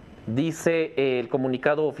Ecuador, dice el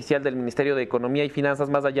comunicado oficial del Ministerio de Economía y Finanzas.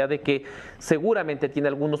 Más allá de que seguramente tiene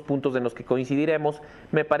algunos puntos en los que coincidiremos,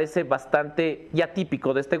 me parece bastante ya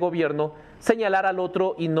típico de este gobierno señalar al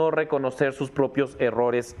otro y no reconocer sus propios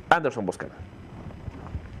errores. Anderson Boscana.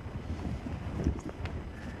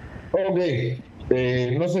 Ok,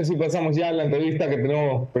 no sé si pasamos ya a la entrevista que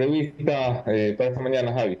tenemos prevista para esta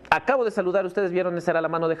mañana, Javi. Acabo de saludar, ustedes vieron, esa era la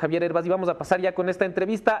mano de Xavier Hervas, y vamos a pasar ya con esta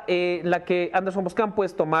entrevista en la que Anderson Boscan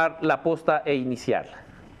puede tomar la posta e iniciarla.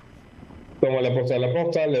 Tomo la posta,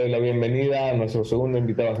 le doy la bienvenida a nuestro segundo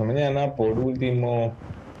invitado esta mañana, por última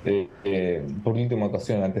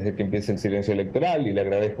ocasión, antes de que empiece el silencio electoral, y le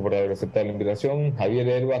agradezco por haber aceptado la invitación. Xavier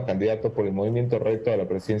Hervas, candidato por el Movimiento Recto a la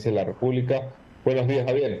presidencia de la República Buenos días,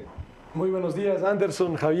 Javier. Muy buenos días,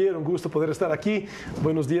 Anderson, Javier, un gusto poder estar aquí.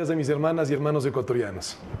 Buenos días a mis hermanas y hermanos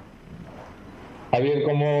ecuatorianos. Javier,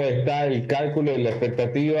 ¿cómo está el cálculo y la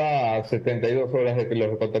expectativa a 72 horas de que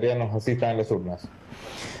los ecuatorianos asistan a las urnas?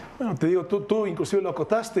 Bueno, te digo, tú inclusive lo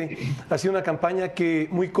acotaste, ha sido una campaña que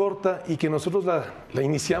muy corta y que nosotros la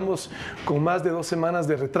iniciamos con más de 2 semanas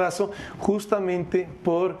de retraso, justamente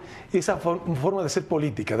por esa forma de ser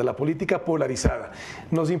política, de la política polarizada.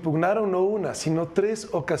 Nos impugnaron no una, sino 3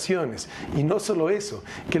 ocasiones. Y no solo eso,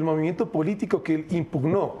 que el movimiento político que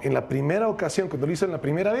impugnó en la primera ocasión, cuando lo hizo en la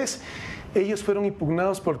primera vez, ellos fueron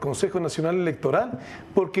impugnados por el Consejo Nacional Electoral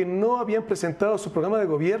porque no habían presentado su programa de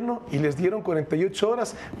gobierno y les dieron 48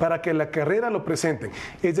 horas para que la carrera lo presenten.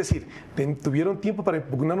 Es decir, tuvieron tiempo para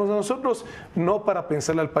impugnarnos a nosotros, no para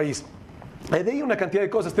pensarle al país. Hay de ahí una cantidad de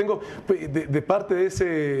cosas. Tengo de parte de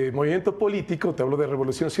ese movimiento político, te hablo de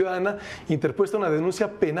Revolución Ciudadana, interpuesta una denuncia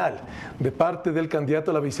penal de parte del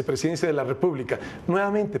candidato a la vicepresidencia de la República,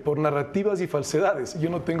 nuevamente por narrativas y falsedades. Yo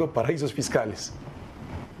no tengo paraísos fiscales.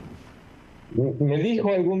 Me dijo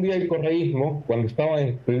algún día el correísmo, cuando estaba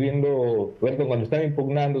cuando estaba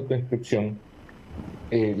impugnando tu inscripción,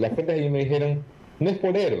 las cuentas ellos me dijeron, no es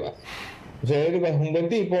por Hervas. O sea, Hervas es un buen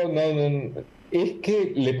tipo, es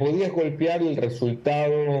que le podías golpear el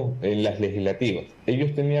resultado en las legislativas.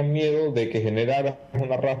 Ellos tenían miedo de que generara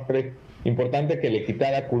un arrastre importante que le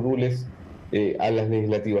quitara curules a las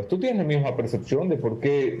legislativas. ¿Tú tienes la misma percepción de por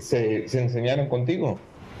qué se enseñaron contigo?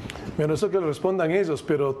 Bueno, eso que lo respondan ellos,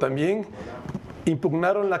 pero también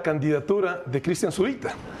impugnaron la candidatura de Christian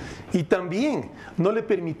Zurita y también no le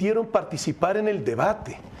permitieron participar en el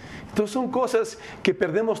debate. Entonces son cosas que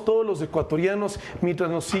perdemos todos los ecuatorianos mientras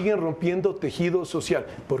nos siguen rompiendo tejido social,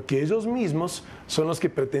 porque ellos mismos son los que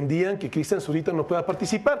pretendían que Christian Zurita no pueda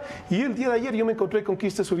participar. Y el día de ayer yo me encontré con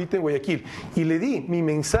Christian Zurita en Guayaquil y le di mi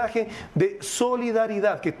mensaje de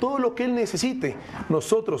solidaridad, que todo lo que él necesite,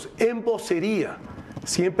 nosotros en vocería,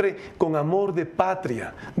 siempre con amor de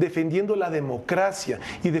patria, defendiendo la democracia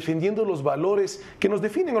y defendiendo los valores que nos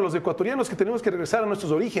definen a los ecuatorianos, que tenemos que regresar a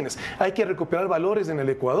nuestros orígenes. Hay que recuperar valores en el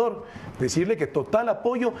Ecuador, decirle que total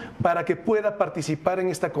apoyo para que pueda participar en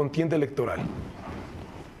esta contienda electoral.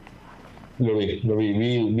 Vi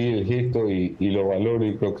el gesto y lo valoro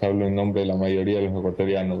y creo que hablo en nombre de la mayoría de los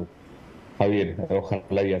ecuatorianos. Javier,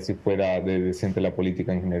 ojalá y así fuera de decente la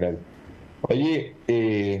política en general. Oye,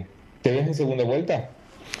 ¿te ves en segunda vuelta?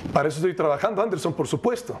 Para eso estoy trabajando, Anderson, por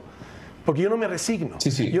supuesto. Porque yo no me resigno.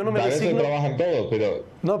 Sí, yo no me para resigno. Eso trabajan todos, pero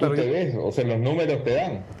no, tú te ves, o sea, los números te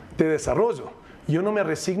dan. Te desarrollo. Yo no me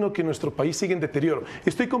resigno que nuestro país siga en deterioro.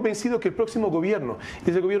 Estoy convencido que el próximo gobierno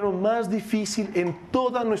es el gobierno más difícil en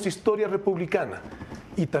toda nuestra historia republicana.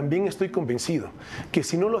 Y también estoy convencido que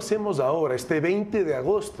si no lo hacemos ahora, este 20 de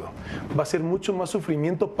agosto, va a ser mucho más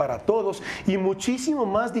sufrimiento para todos y muchísimo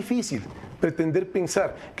más difícil pretender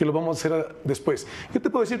pensar que lo vamos a hacer después. Yo te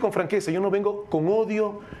puedo decir con franqueza, yo no vengo con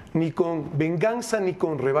odio, ni con venganza, ni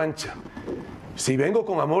con revancha. Si vengo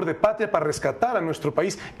con amor de patria para rescatar a nuestro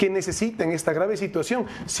país que necesita en esta grave situación,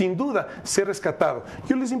 sin duda, ser rescatado.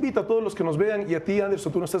 Yo les invito a todos los que nos vean, y a ti,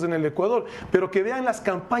 Anderson, tú no estás en el Ecuador, pero que vean las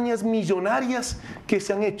campañas millonarias que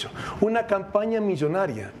se han hecho. Una campaña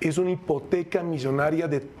millonaria es una hipoteca millonaria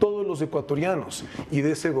de todos los ecuatorianos y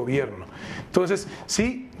de ese gobierno. Entonces,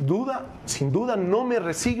 sin duda, no me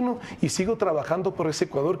resigno y sigo trabajando por ese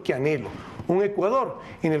Ecuador que anhelo. Un Ecuador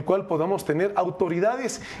en el cual podamos tener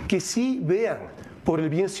autoridades que sí vean por el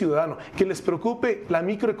bien ciudadano, que les preocupe la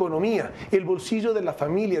microeconomía, el bolsillo de la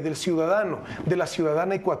familia, del ciudadano, de la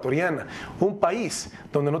ciudadana ecuatoriana. Un país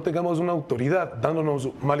donde no tengamos una autoridad dándonos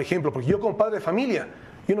mal ejemplo, porque yo como padre de familia,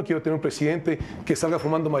 yo no quiero tener un presidente que salga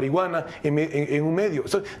fumando marihuana en un medio. O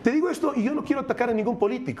sea, te digo esto y yo no quiero atacar a ningún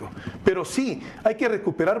político, pero sí hay que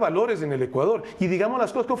recuperar valores en el Ecuador y digamos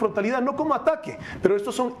las cosas con frontalidad, no como ataque, pero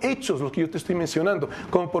estos son hechos los que yo te estoy mencionando,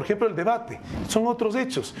 como por ejemplo el debate, son otros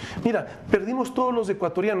hechos. Mira, perdimos todos los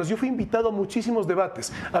ecuatorianos, yo fui invitado a muchísimos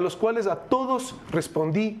debates, a los cuales a todos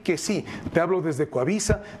respondí que sí. Te hablo desde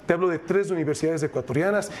Coavisa, te hablo de 3 universidades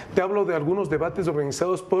ecuatorianas, te hablo de algunos debates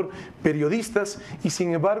organizados por periodistas y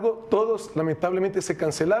sin embargo, todos lamentablemente se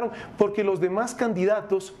cancelaron porque los demás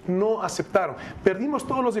candidatos no aceptaron. Perdimos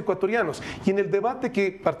todos los ecuatorianos y en el debate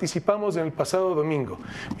que participamos en el pasado domingo,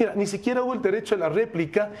 mira, ni siquiera hubo el derecho a la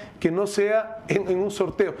réplica que no sea en un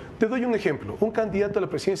sorteo. Te doy un ejemplo, un candidato a la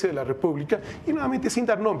presidencia de la República, y nuevamente sin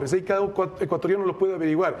dar nombres, ahí cada ecuatoriano lo puede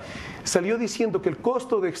averiguar, salió diciendo que el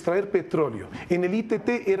costo de extraer petróleo en el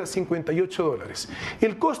ITT era $58.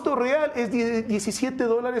 El costo real es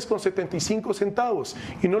 $17.75.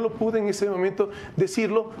 y no lo pude en ese momento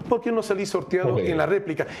decirlo porque no salí sorteado en la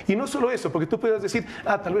réplica. Y no solo eso, porque tú puedes decir,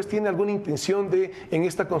 tal vez tiene alguna intención de en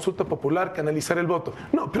esta consulta popular canalizar el voto.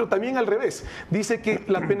 No, pero también al revés. Dice que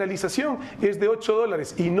la penalización es de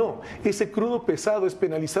 $8 y no, ese crudo pesado es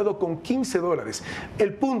penalizado con $15.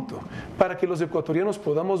 El punto, para que los ecuatorianos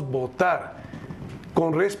podamos votar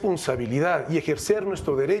con responsabilidad y ejercer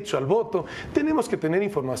nuestro derecho al voto, tenemos que tener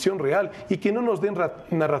información real y que no nos den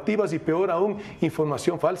narrativas y peor aún,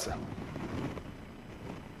 información falsa.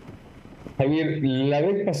 Javier, la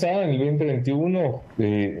vez pasada, en el 2021,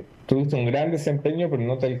 tuviste un gran desempeño, pero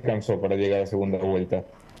no te alcanzó para llegar a segunda vuelta.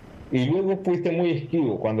 Y luego fuiste muy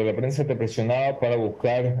esquivo cuando la prensa te presionaba para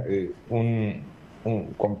buscar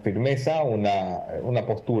con firmeza una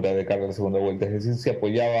postura de cara a la segunda vuelta, es decir, si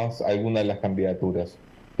apoyabas alguna de las candidaturas.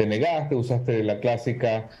 Te negaste, usaste la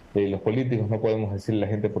clásica, los políticos no podemos decirle a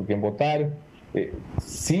la gente por quién votar.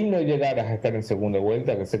 Si no llegaras a estar en segunda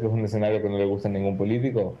vuelta, que sé que es un escenario que no le gusta a ningún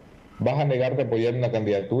político, ¿vas a negarte a apoyar una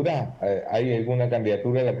candidatura? ¿Hay alguna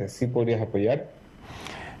candidatura a la que sí podrías apoyar?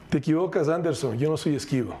 Te equivocas, Anderson, yo no soy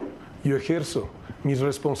esquivo. Yo ejerzo mis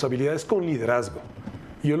responsabilidades con liderazgo.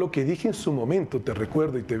 Yo lo que dije en su momento, te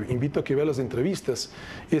recuerdo y te invito a que veas las entrevistas,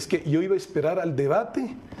 es que yo iba a esperar al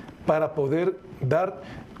debate para poder dar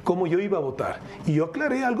cómo yo iba a votar. Y yo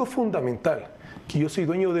aclaré algo fundamental, que yo soy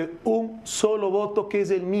dueño de un solo voto que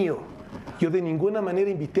es el mío. Yo de ninguna manera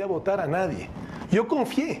invité a votar a nadie. Yo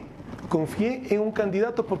confié en un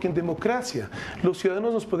candidato porque en democracia los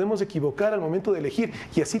ciudadanos nos podemos equivocar al momento de elegir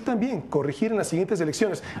y así también corregir en las siguientes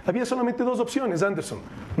elecciones. Había solamente dos opciones, Anderson.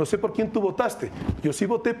 No sé por quién tú votaste. Yo sí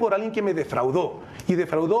voté por alguien que me defraudó y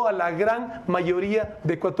defraudó a la gran mayoría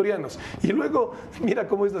de ecuatorianos. Y luego, mira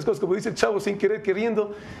cómo es las cosas, como dice el chavo, sin querer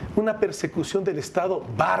queriendo, una persecución del Estado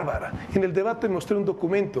bárbara. En el debate mostré un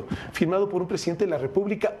documento firmado por un presidente de la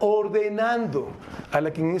República ordenando a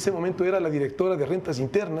la que en ese momento era la directora de rentas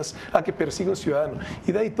internas a que persiga un ciudadano.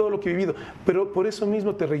 Y de ahí todo lo que he vivido. Pero por eso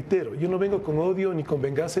mismo te reitero, yo no vengo con odio, ni con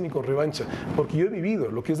venganza, ni con revancha, porque yo he vivido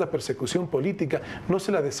lo que es la persecución política, no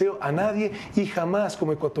se la deseo a nadie y jamás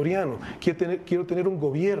como ecuatoriano quiero tener un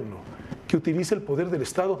gobierno que utilice el poder del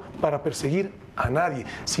Estado para perseguir a nadie,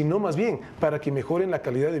 sino más bien para que mejoren la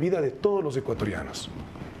calidad de vida de todos los ecuatorianos.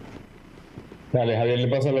 Dale, Javier, le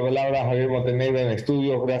paso la palabra a Javier Montenegro en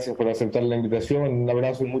estudios. Gracias por aceptar la invitación. Un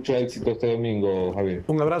abrazo y mucho éxito este domingo, Javier.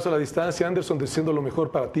 Un abrazo a la distancia, Anderson, deseando lo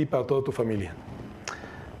mejor para ti y para toda tu familia.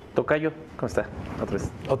 Tocayo, ¿cómo está?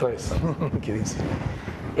 Otra vez. ¿Qué dice?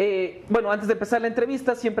 Bueno, antes de empezar la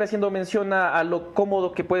entrevista, siempre haciendo mención a lo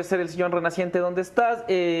cómodo que puede ser el sillón renaciente donde estás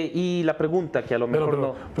y la pregunta que a lo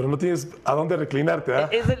mejor pero no tienes a dónde reclinarte, ¿ah?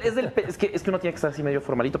 Es que uno tiene que estar así medio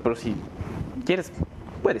formalito, pero si quieres,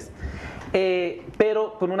 puedes.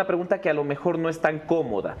 Pero con una pregunta que a lo mejor no es tan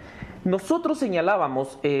cómoda. Nosotros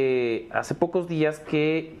señalábamos hace pocos días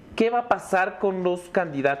que qué va a pasar con los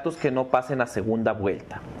candidatos que no pasen a segunda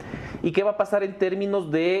vuelta. ¿Y qué va a pasar en términos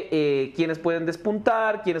de quiénes pueden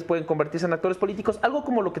despuntar, quiénes pueden convertirse en actores políticos? Algo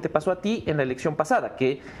como lo que te pasó a ti en la elección pasada,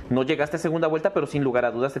 que no llegaste a segunda vuelta, pero sin lugar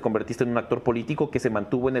a dudas te convertiste en un actor político que se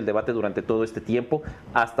mantuvo en el debate durante todo este tiempo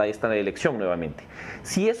hasta esta elección nuevamente.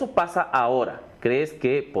 Si eso pasa ahora, ¿crees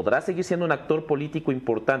que podrás seguir siendo un actor político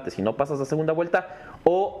importante si no pasas a segunda vuelta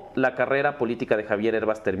o la carrera política de Xavier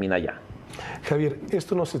Hervas termina ya? Javier,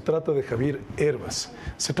 esto no se trata de Xavier Hervas,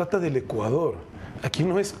 se trata del Ecuador. Aquí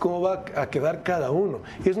no es cómo va a quedar cada uno,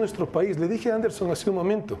 es nuestro país. Le dije a Anderson hace un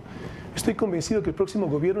momento, estoy convencido que el próximo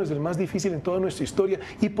gobierno es el más difícil en toda nuestra historia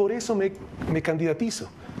y por eso me candidatizo,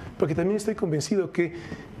 porque también estoy convencido que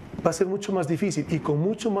va a ser mucho más difícil y con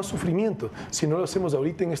mucho más sufrimiento si no lo hacemos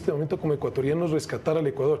ahorita en este momento como ecuatorianos, rescatar al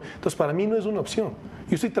Ecuador. Entonces para mí no es una opción.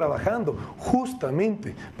 Yo estoy trabajando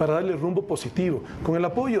justamente para darle rumbo positivo, con el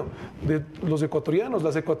apoyo de los ecuatorianos,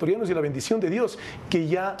 las ecuatorianas y la bendición de Dios, que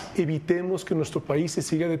ya evitemos que nuestro país se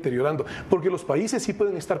siga deteriorando, porque los países sí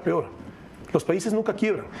pueden estar peor. Los países nunca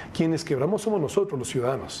quiebran, quienes quebramos somos nosotros, los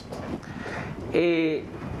ciudadanos.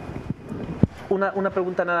 Una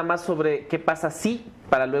pregunta nada más sobre qué pasa si,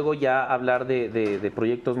 para luego ya hablar de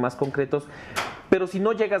proyectos más concretos, pero si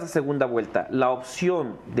no llegas a segunda vuelta, la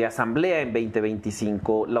opción de asamblea en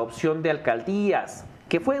 2025, la opción de alcaldías,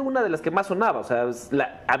 que fue una de las que más sonaba, o sea,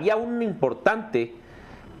 había un importante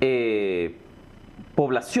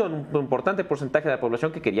población, un importante porcentaje de la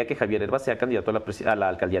población que quería que Xavier Hervas sea candidato a la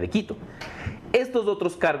alcaldía de Quito. Estos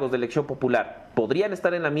otros cargos de elección popular podrían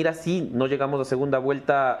estar en la mira si no llegamos a segunda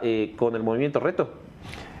vuelta con el movimiento Reto.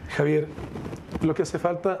 Javier, Lo que hace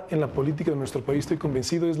falta en la política de nuestro país, estoy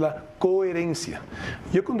convencido, es la coherencia.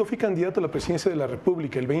 Yo cuando fui candidato a la presidencia de la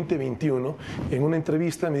República el 2021, en una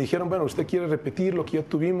entrevista me dijeron, bueno, usted quiere repetir lo que ya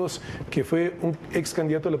tuvimos, que fue un ex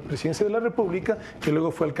candidato a la presidencia de la República, que luego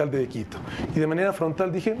fue alcalde de Quito. Y de manera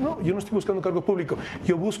frontal dije, no, yo no estoy buscando un cargo público,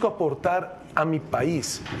 yo busco aportar a mi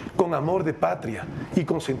país con amor de patria y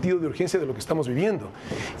con sentido de urgencia de lo que estamos viviendo.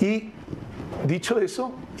 Y dicho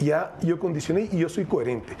eso, ya yo condicioné y yo soy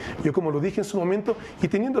coherente. Yo, como lo dije en su momento, y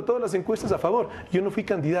teniendo todas las encuestas a favor, yo no fui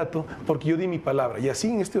candidato porque yo di mi palabra. Y así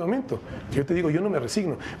en este momento, yo te digo, yo no me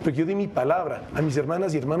resigno, porque yo di mi palabra a mis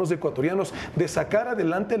hermanas y hermanos ecuatorianos de sacar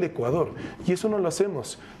adelante el Ecuador. Y eso no lo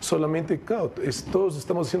hacemos solamente, claro, todos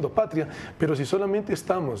estamos haciendo patria, pero si solamente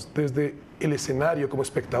estamos desde el escenario como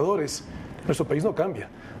espectadores, nuestro país no cambia.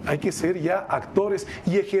 Hay que ser ya actores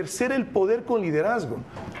y ejercer el poder con liderazgo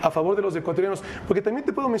a favor de los ecuatorianos. Porque también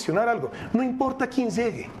te puedo mencionar algo, no importa quién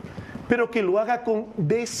llegue, pero que lo haga con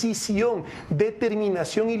decisión,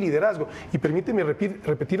 determinación y liderazgo. Y permíteme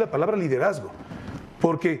repetir la palabra liderazgo.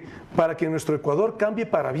 Porque para que nuestro Ecuador cambie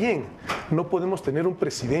para bien, no podemos tener un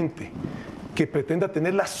presidente que pretenda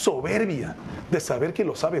tener la soberbia de saber que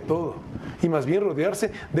lo sabe todo y más bien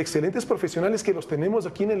rodearse de excelentes profesionales que los tenemos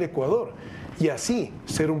aquí en el Ecuador y así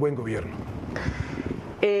ser un buen gobierno.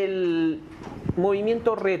 El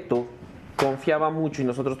movimiento Reto confiaba mucho y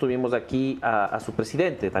nosotros tuvimos aquí a su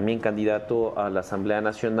presidente, también candidato a la Asamblea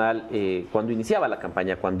Nacional cuando iniciaba la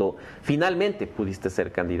campaña, cuando finalmente pudiste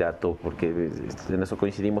ser candidato, porque en eso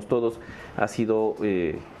coincidimos todos,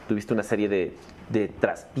 tuviste una serie de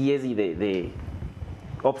traspiés y de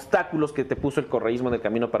obstáculos que te puso el correísmo en el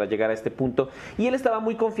camino para llegar a este punto, y él estaba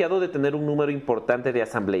muy confiado de tener un número importante de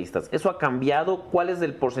asambleístas. ¿Eso ha cambiado? ¿Cuál es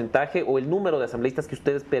el porcentaje o el número de asambleístas que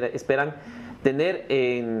ustedes esperan tener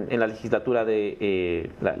en la legislatura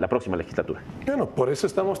de la próxima legislatura? Bueno, por eso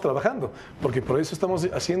estamos trabajando, porque por eso estamos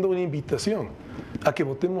haciendo una invitación a que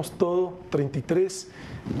votemos todo 33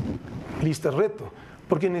 listas Reto,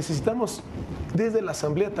 porque necesitamos desde la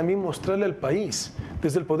Asamblea también mostrarle al país,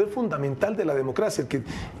 desde el poder fundamental de la democracia,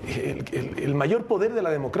 el mayor poder de la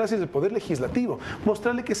democracia es el poder legislativo,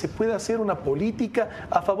 mostrarle que se puede hacer una política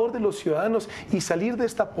a favor de los ciudadanos y salir de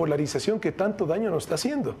esta polarización que tanto daño nos está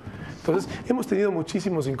haciendo. Entonces, hemos tenido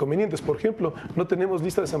muchísimos inconvenientes. Por ejemplo, no tenemos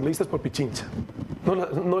lista de asambleístas por Pichincha.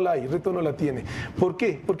 No la hay, Reto no la tiene. ¿Por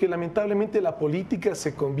qué? Porque lamentablemente la política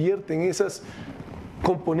se convierte en esas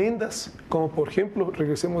componendas, como por ejemplo,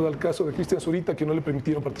 regresemos al caso de Christian Zurita, que no le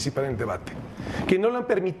permitieron participar en el debate, que no le han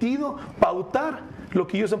permitido pautar lo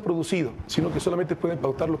que ellos han producido, sino que solamente pueden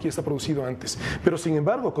pautar lo que ya está producido antes. Pero sin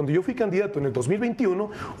embargo, cuando yo fui candidato en el 2021,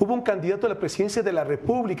 hubo un candidato a la presidencia de la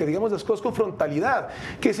República, digamos las cosas con frontalidad,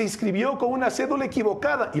 que se inscribió con una cédula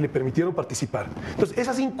equivocada y le permitieron participar. Entonces,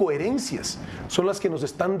 esas incoherencias son las que nos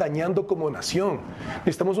están dañando como nación.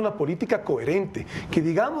 Necesitamos una política coherente, que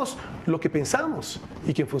digamos lo que pensamos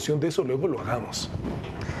y que en función de eso luego lo hagamos.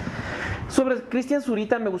 Sobre Christian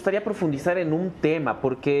Zurita me gustaría profundizar en un tema,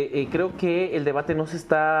 porque creo que el debate no se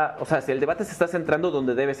está, o sea, el debate se está centrando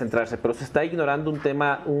donde debe centrarse, pero se está ignorando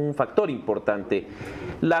un factor importante.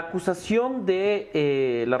 La acusación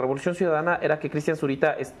de la Revolución Ciudadana era que Christian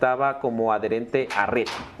Zurita estaba como adherente a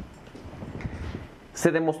Reto.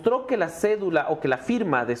 Se demostró que la cédula o que la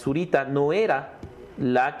firma de Zurita no era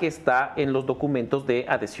la que está en los documentos de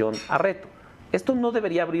adhesión a Reto. Esto no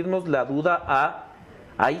debería abrirnos la duda a...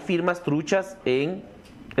 ¿Hay firmas truchas en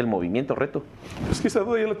el movimiento Reto? Es que esa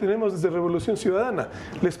duda ya la tenemos desde Revolución Ciudadana.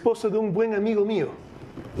 La esposa de un buen amigo mío,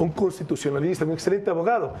 un constitucionalista, un excelente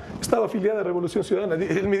abogado, estaba afiliada a Revolución Ciudadana.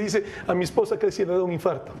 Él me dice, a mi esposa casi le ha dado un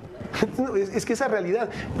infarto. Es que esa realidad,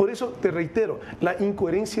 por eso te reitero, la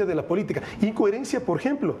incoherencia de la política. Incoherencia, por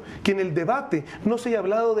ejemplo, que en el debate no se haya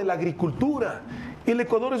hablado de la agricultura. El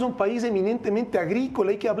Ecuador es un país eminentemente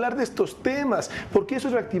agrícola, hay que hablar de estos temas, porque eso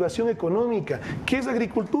es reactivación económica. ¿Qué es la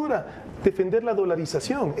agricultura? Defender la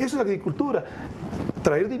dolarización, eso es agricultura.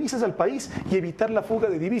 Traer divisas al país y evitar la fuga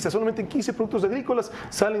de divisas. Solamente en 15 productos agrícolas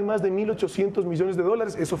salen más de 1.800 millones de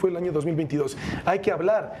dólares, eso fue el año 2022. Hay que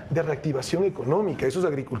hablar de reactivación económica, eso es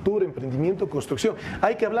agricultura, emprendimiento, construcción.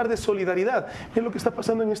 Hay que hablar de solidaridad. Es lo que está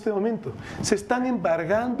pasando en este momento. Se están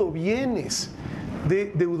embargando bienes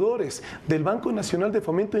de deudores del Banco Nacional de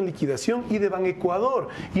Fomento en liquidación y de Banecuador,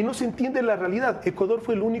 y no se entiende la realidad. Ecuador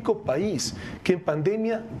fue el único país que en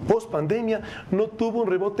pandemia, post-pandemia, no tuvo un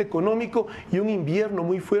rebote económico y un invierno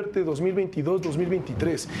muy fuerte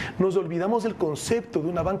 2022-2023. Nos olvidamos del concepto de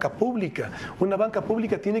una banca pública. Una banca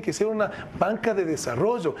pública tiene que ser una banca de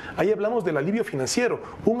desarrollo. Ahí hablamos del alivio financiero,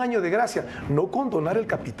 un año de gracia, no condonar el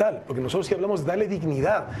capital, porque nosotros sí hablamos de darle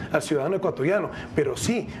dignidad al ciudadano ecuatoriano, pero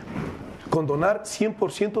sí condonar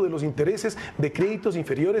 100% de los intereses de créditos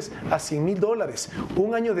inferiores a $100,000,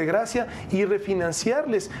 un año de gracia y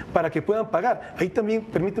refinanciarles para que puedan pagar. Ahí también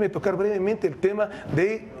permíteme tocar brevemente el tema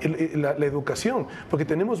de la educación, porque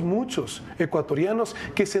tenemos muchos ecuatorianos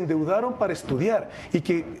que se endeudaron para estudiar y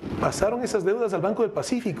que pasaron esas deudas al Banco del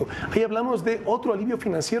Pacífico. Ahí hablamos de otro alivio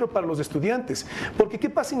financiero para los estudiantes, porque ¿qué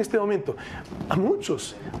pasa en este momento? A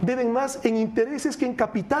muchos deben más en intereses que en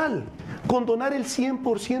capital. Condonar el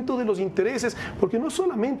 100% de los intereses, porque no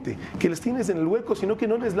solamente que les tienes en el hueco, sino que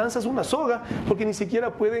no les lanzas una soga, porque ni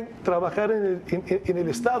siquiera pueden trabajar en el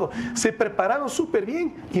Estado. Se prepararon súper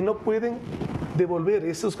bien y no pueden devolver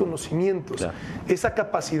esos conocimientos, claro, esa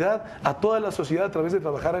capacidad a toda la sociedad a través de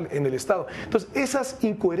trabajar en el Estado. Entonces, esas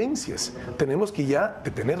incoherencias tenemos que ya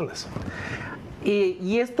detenerlas.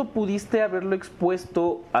 Y esto pudiste haberlo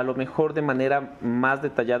expuesto a lo mejor de manera más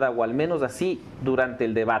detallada o al menos así durante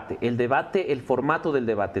el debate. El formato del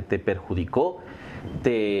debate, ¿te perjudicó?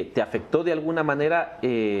 ¿Te afectó de alguna manera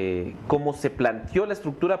cómo se planteó la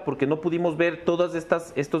estructura? Porque no pudimos ver todos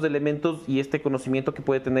estos elementos y este conocimiento que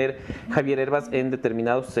puede tener Xavier Hervas en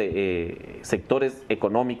determinados sectores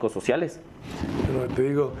económicos, sociales. Bueno, te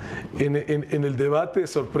digo, en el debate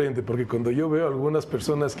sorprende, porque cuando yo veo a algunas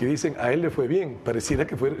personas que dicen a él le fue bien, pareciera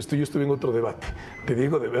que yo estuve en otro debate. Te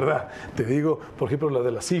digo de verdad, te digo, por ejemplo, la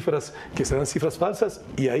de las cifras, que serán cifras falsas,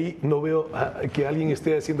 y ahí no veo que alguien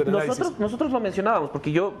esté haciendo el análisis. Nosotros lo mencionábamos,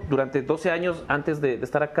 porque yo durante 12 años antes de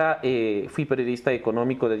estar acá fui periodista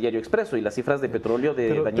económico de Diario Expreso y las cifras de petróleo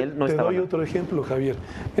de Daniel no estaban. Te doy otro ejemplo, Javier.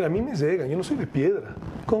 Mira, a mí me llegan, yo no soy de piedra.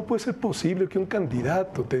 ¿Cómo puede ser posible que un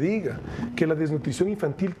candidato te diga que la desnutrición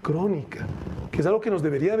infantil crónica, que es algo que nos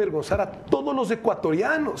debería avergonzar a todos los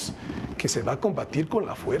ecuatorianos, que se va a combatir con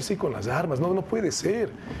la fuerza y con las armas? No, no puede ser.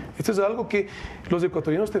 Esto es algo que los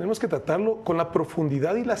ecuatorianos tenemos que tratarlo con la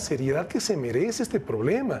profundidad y la seriedad que se merece este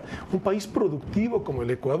problema. Un país productivo como el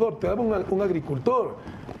Ecuador, te habla un agricultor.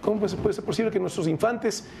 ¿Cómo puede ser posible que nuestros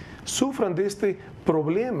infantes sufran de este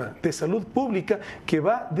problema de salud pública que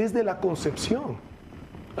va desde la concepción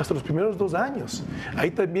hasta los primeros 2 años? Ahí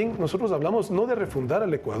también nosotros hablamos no de refundar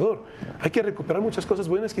al Ecuador, hay que recuperar muchas cosas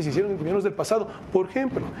buenas que se hicieron en gobiernos del pasado, por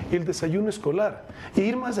ejemplo, el desayuno escolar, e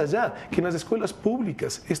ir más allá, que en las escuelas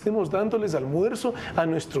públicas estemos dándoles almuerzo a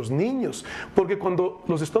nuestros niños, porque cuando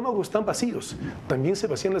los estómagos están vacíos, también se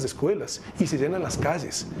vacían las escuelas y se llenan las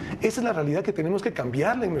calles. Esa es la realidad que tenemos que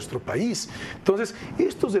cambiarla en nuestro país. Entonces,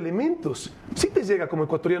 estos elementos sí te llega como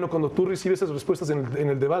ecuatoriano cuando tú recibes esas respuestas en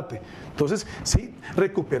el debate. Entonces, sí,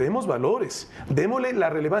 recuperemos valores, démosle la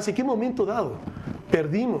relevancia. ¿En qué momento dado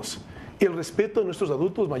perdimos el respeto de nuestros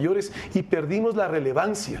adultos mayores y perdimos la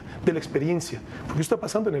relevancia de la experiencia? Porque esto está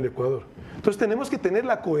pasando en el Ecuador. Entonces tenemos que tener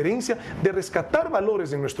la coherencia de rescatar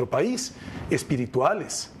valores en nuestro país,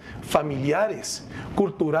 espirituales, familiares,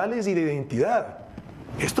 culturales y de identidad.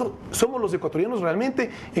 Esto somos los ecuatorianos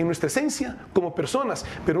realmente en nuestra esencia como personas,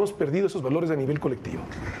 pero hemos perdido esos valores a nivel colectivo.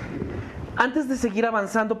 Antes de seguir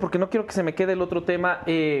avanzando, porque no quiero que se me quede el otro tema,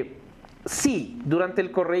 sí, durante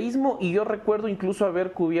el correísmo, y yo recuerdo incluso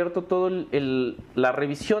haber cubierto toda la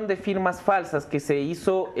revisión de firmas falsas que se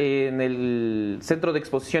hizo en el Centro de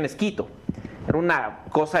Exposiciones Quito. Era una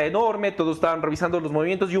cosa enorme, todos estaban revisando los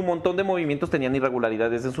movimientos y un montón de movimientos tenían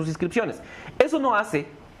irregularidades en sus inscripciones. Eso no hace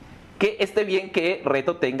que esté bien que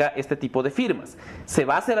Reto tenga este tipo de firmas. ¿Se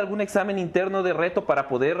va a hacer algún examen interno de Reto para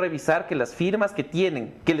poder revisar que las firmas que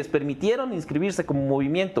tienen, que les permitieron inscribirse como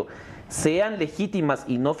movimiento, sean legítimas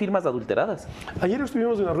y no firmas adulteradas? Ayer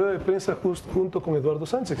estuvimos en una rueda de prensa junto con Eduardo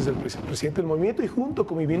Sánchez, que es el presidente del movimiento, y junto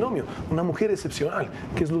con mi binomio, una mujer excepcional,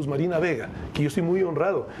 que es Luz Marina Vega, que yo estoy muy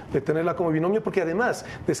honrado de tenerla como binomio, porque además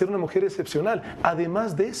de ser una mujer excepcional,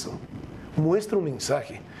 además de eso, muestra un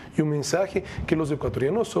mensaje, y un mensaje que los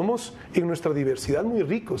ecuatorianos somos en nuestra diversidad muy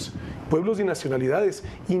ricos, pueblos y nacionalidades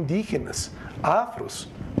indígenas, afros,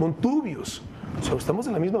 montubios. O sea, estamos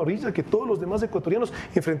en la misma orilla que todos los demás ecuatorianos,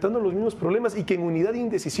 enfrentando los mismos problemas, y que en unidad e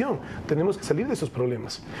indecisión tenemos que salir de esos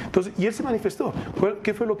problemas. Entonces, y él se manifestó.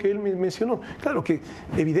 ¿Qué fue lo que él mencionó? Claro que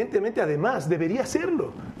evidentemente además debería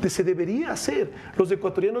hacerlo, se debería hacer. Los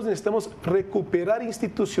ecuatorianos necesitamos recuperar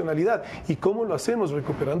institucionalidad. ¿Y cómo lo hacemos?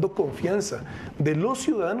 Recuperando confianza de los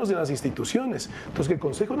ciudadanos en las instituciones. Entonces, que el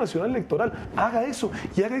Consejo Nacional Electoral haga eso,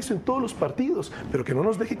 y haga eso en todos los partidos, pero que no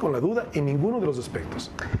nos deje con la duda en ninguno de los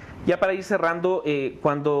aspectos. Ya para ir cerrando,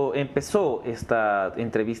 cuando empezó esta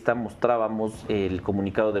entrevista mostrábamos el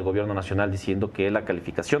comunicado del Gobierno Nacional diciendo que la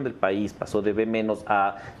calificación del país pasó de B-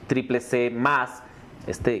 a CCC+,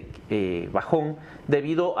 bajón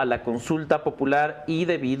debido a la consulta popular y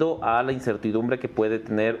debido a la incertidumbre que puede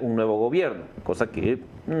tener un nuevo gobierno, cosa que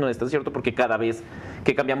no es tan cierto porque cada vez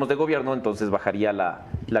que cambiamos de gobierno entonces bajaría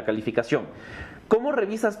la calificación. ¿Cómo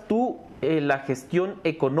revisas tú la gestión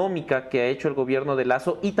económica que ha hecho el gobierno de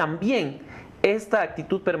Lasso y también esta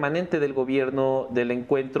actitud permanente del gobierno del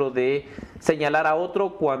encuentro de señalar a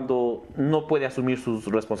otro cuando no puede asumir sus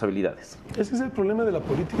responsabilidades? Ese es el problema de la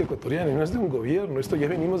política ecuatoriana, no es de un gobierno, esto ya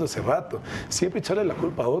venimos de hace rato, siempre echarle la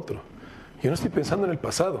culpa a otro. Yo no estoy pensando en el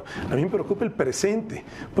pasado, a mí me preocupa el presente,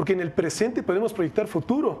 porque en el presente podemos proyectar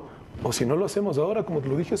futuro, o si no lo hacemos ahora, como te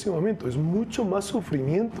lo dije hace un momento, es mucho más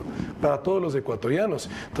sufrimiento para todos los ecuatorianos.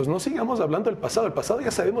 Entonces no sigamos hablando del pasado, el pasado ya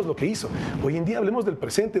sabemos lo que hizo. Hoy en día hablemos del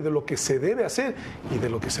presente, de lo que se debe hacer y de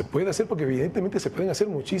lo que se puede hacer, porque evidentemente se pueden hacer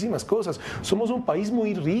muchísimas cosas. Somos un país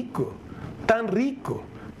muy rico, tan rico,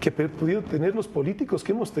 que pudieron tener los políticos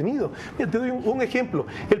que hemos tenido. Mira, te doy un ejemplo.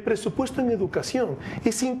 El presupuesto en educación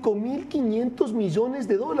es 5.500 millones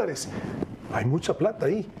de dólares. Hay mucha plata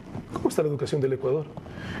ahí. ¿Cómo está la educación del Ecuador?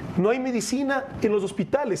 No hay medicina en los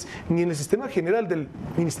hospitales, ni en el sistema general del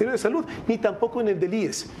Ministerio de Salud, ni tampoco en el del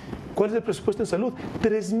IES. ¿Cuál es el presupuesto en salud?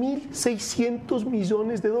 3.600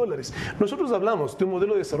 millones de dólares. Nosotros hablamos de un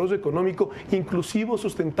modelo de desarrollo económico inclusivo,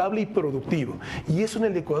 sustentable y productivo. ¿Y eso en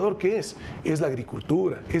el Ecuador qué es? Es la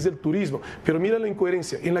agricultura, es el turismo. Pero mira la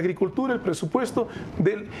incoherencia. En la agricultura el presupuesto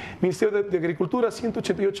del Ministerio de Agricultura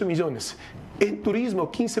 188 millones. En turismo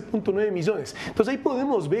 15.9 millones. Entonces ahí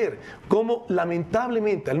podemos ver cómo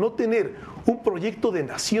lamentablemente al no tener un proyecto de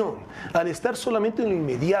nación, al estar solamente en lo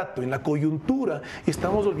inmediato, en la coyuntura,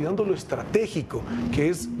 estamos olvidando lo estratégico, que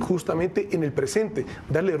es justamente en el presente,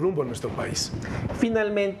 darle rumbo a nuestro país.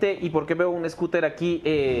 Finalmente, y porque veo un scooter aquí,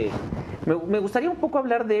 me gustaría un poco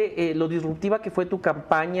hablar de lo disruptiva que fue tu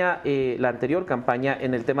campaña, la anterior campaña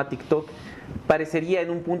en el tema TikTok. Parecería en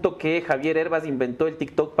un punto que Xavier Hervas inventó el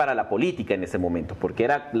TikTok para la política en ese momento, porque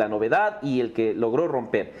era la novedad y el que logró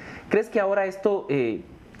romper. ¿Crees que ahora esto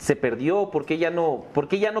se perdió? ¿Por qué ya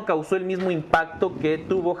no causó el mismo impacto que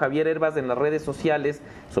tuvo Xavier Hervas en las redes sociales,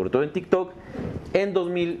 sobre todo en TikTok, en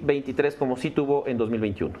 2023 como sí tuvo en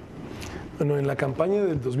 2021? Bueno, en la campaña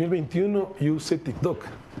del 2021 yo usé TikTok.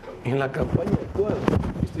 En la campaña actual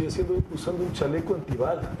estoy usando un chaleco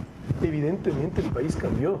antibala. Evidentemente el país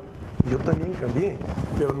cambió. Yo también cambié,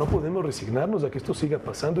 pero no podemos resignarnos a que esto siga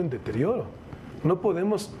pasando en deterioro. No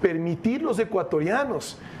podemos permitir los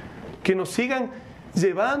ecuatorianos que nos sigan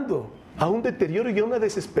llevando a un deterioro y a una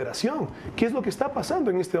desesperación. ¿Qué es lo que está pasando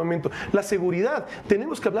en este momento? La seguridad,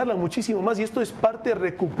 tenemos que hablarla muchísimo más y esto es parte de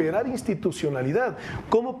recuperar institucionalidad.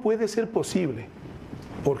 ¿Cómo puede ser posible,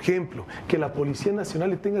 por ejemplo, que la Policía Nacional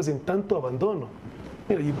le tengas en tanto abandono?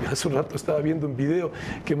 Mira, yo hace un rato estaba viendo un video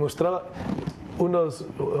que mostraba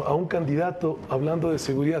a un candidato hablando de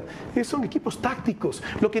seguridad. Son equipos tácticos.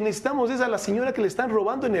 Lo que necesitamos es a la señora que le están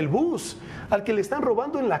robando en el bus, al que le están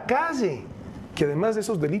robando en la calle, que además de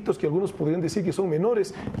esos delitos que algunos podrían decir que son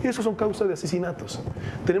menores, esos son causa de asesinatos.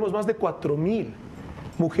 Tenemos más de 4.000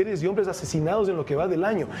 mujeres y hombres asesinados en lo que va del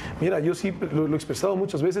año. Mira, yo sí lo he expresado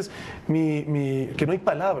muchas veces, que no hay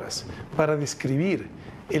palabras para describir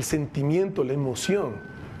el sentimiento, la emoción,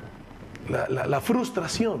 la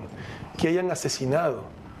frustración que hayan asesinado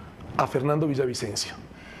a Fernando Villavicencio.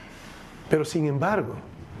 Pero sin embargo,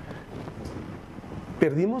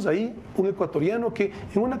 perdimos ahí un ecuatoriano que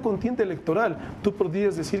en una contienda electoral tú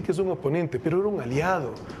podrías decir que es un oponente, pero era un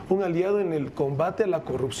aliado en el combate a la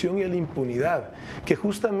corrupción y a la impunidad, que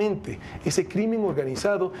justamente ese crimen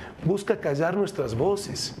organizado busca callar nuestras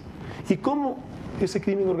voces. ¿Y cómo ese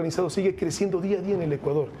crimen organizado sigue creciendo día a día en el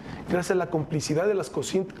Ecuador? Gracias a la complicidad de las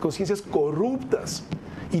conciencias corruptas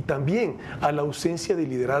y también a la ausencia de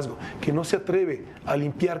liderazgo, que no se atreve a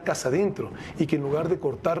limpiar casa adentro y que en lugar de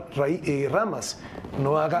cortar ramas,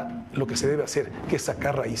 no haga lo que se debe hacer, que es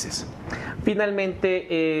sacar raíces.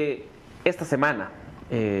 Finalmente, esta semana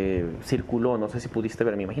circuló, no sé si pudiste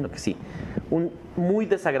ver, me imagino que sí, un muy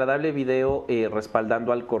desagradable video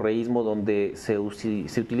respaldando al correísmo donde se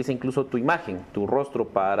utiliza incluso tu imagen, tu rostro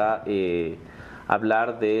para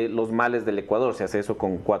hablar de los males del Ecuador. Se hace eso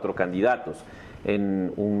con 4 candidatos.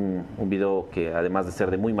 En un video que además de ser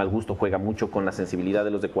de muy mal gusto juega mucho con la sensibilidad de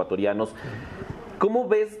los ecuatorianos. ¿Cómo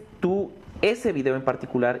ves tú ese video en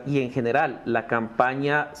particular y en general la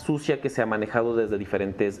campaña sucia que se ha manejado desde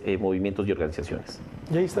diferentes movimientos y organizaciones?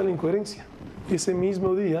 Y ahí está la incoherencia. ese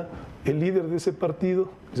mismo día el líder de ese partido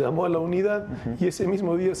llamó a la unidad y ese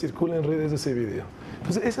mismo día circula en redes ese video.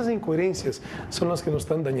 Entonces, esas incoherencias son las que nos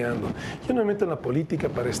están dañando. Yo no me meto en la política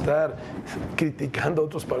para estar criticando a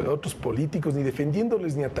otros políticos, ni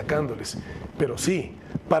defendiéndoles ni atacándoles, pero sí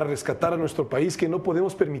para rescatar a nuestro país, que no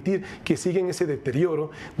podemos permitir que siga en ese deterioro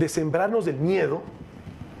de sembrarnos del miedo,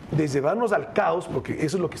 de llevarnos al caos, porque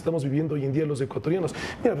eso es lo que estamos viviendo hoy en día los ecuatorianos.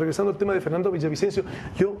 Mira, regresando al tema de Fernando Villavicencio,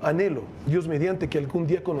 yo anhelo, Dios mediante, que algún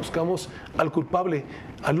día conozcamos al culpable,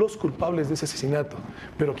 a los culpables de ese asesinato,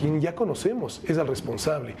 pero quien ya conocemos es al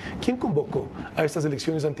responsable. ¿Quién convocó a estas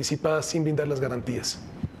elecciones anticipadas sin brindar las garantías?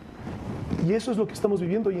 Y eso es lo que estamos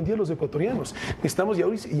viviendo hoy en día los ecuatorianos. Necesitamos y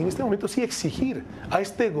en este momento sí exigir a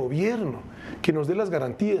este gobierno que nos dé las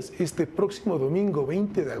garantías este próximo domingo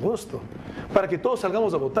 20 de agosto para que todos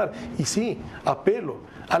salgamos a votar. Y sí, apelo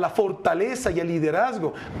a la fortaleza y al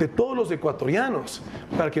liderazgo de todos los ecuatorianos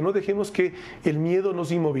para que no dejemos que el miedo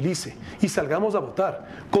nos inmovilice y salgamos a votar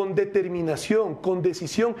con determinación, con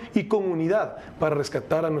decisión y con unidad para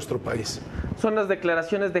rescatar a nuestro país. Son las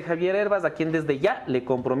declaraciones de Xavier Hervas, a quien desde ya le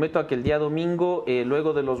comprometo a que el día domingo,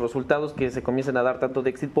 luego de los resultados que se comiencen a dar tanto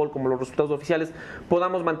de Exit Poll como los resultados oficiales,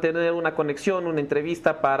 podamos mantener una conexión, una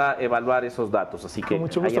entrevista para evaluar esos datos. Así que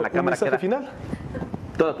mucho ahí gusto. en la cámara ¿Un mensaje final?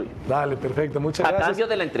 Todo tuyo. Dale, perfecto, muchas gracias. A cambio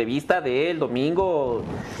de la entrevista del domingo,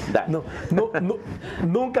 dale.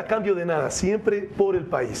 Nunca cambio de nada, siempre por el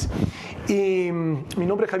país. Y mi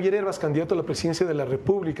nombre es Xavier Hervas, candidato a la presidencia de la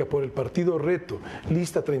República por el partido Reto,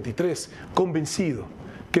 lista 33, convencido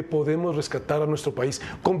que podemos rescatar a nuestro país,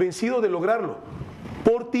 convencido de lograrlo,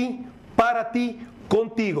 por ti, para ti,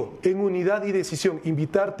 contigo, en unidad y decisión,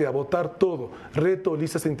 invitarte a votar todo, Reto,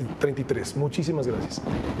 lista 33. Muchísimas gracias.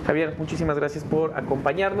 Javier, muchísimas gracias por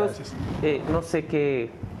acompañarnos. Gracias. No sé qué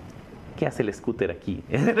hace el scooter aquí.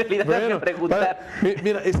 En realidad, Bueno, hay que preguntar.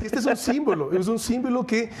 Mira, es que este es un símbolo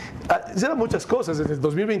que lleva muchas cosas desde el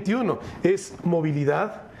 2021. Es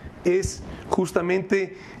movilidad, es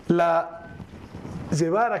justamente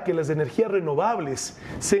llevar a que las energías renovables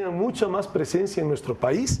tengan mucha más presencia en nuestro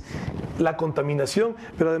país, la contaminación,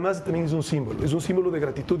 pero además también es un símbolo de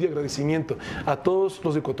gratitud y agradecimiento a todos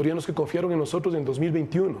los ecuatorianos que confiaron en nosotros en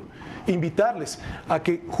 2021. Invitarles a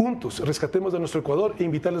que juntos rescatemos a nuestro Ecuador e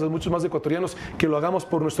invitarles a muchos más ecuatorianos que lo hagamos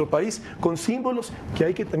por nuestro país con símbolos que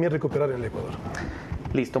hay que también recuperar en el Ecuador.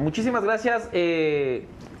 Listo, muchísimas gracias.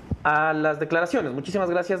 A las declaraciones. Muchísimas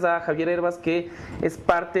gracias a Xavier Hervas, que es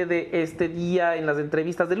parte de este día en las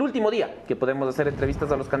entrevistas, del último día que podemos hacer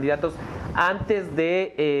entrevistas a los candidatos antes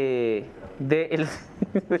de el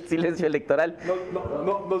silencio electoral.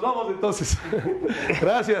 Nos vamos entonces.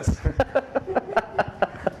 Gracias.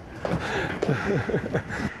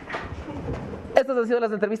 Estas han sido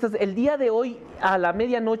las entrevistas. El día de hoy, a la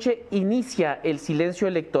medianoche, inicia el silencio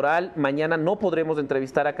electoral. Mañana no podremos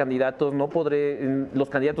entrevistar a candidatos, los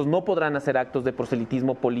candidatos no podrán hacer actos de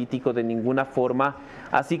proselitismo político de ninguna forma.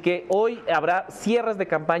 Así que hoy habrá cierres de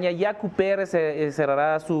campaña. Ya Cooper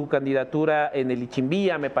cerrará su candidatura en el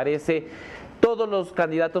Ichimbía, me parece. Todos los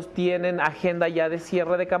candidatos tienen agenda ya de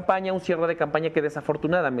cierre de campaña, un cierre de campaña que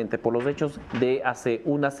desafortunadamente, por los hechos de hace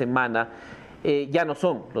una semana, ya no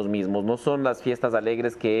son los mismos, no son las fiestas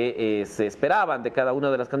alegres que se esperaban de cada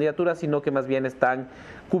una de las candidaturas, sino que más bien están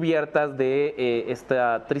cubiertas de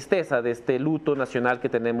esta tristeza, de este luto nacional que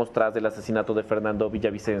tenemos tras el asesinato de Fernando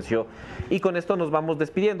Villavicencio. Y con esto nos vamos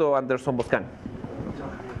despidiendo, Anderson Boscan.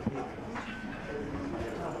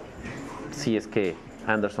 Si es que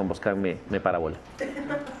Anderson Boscan me parabola.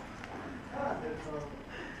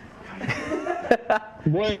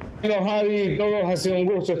 Bueno, Javi, todos, ha sido un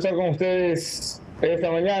gusto estar con ustedes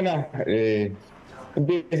esta mañana.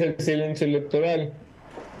 Empieza el silencio electoral.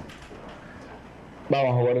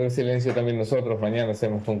 Vamos a guardar silencio también nosotros. Mañana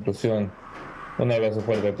hacemos conclusión. Un abrazo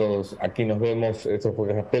fuerte a todos. Aquí nos vemos. Esto fue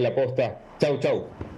Café la Posta. Chau, chau.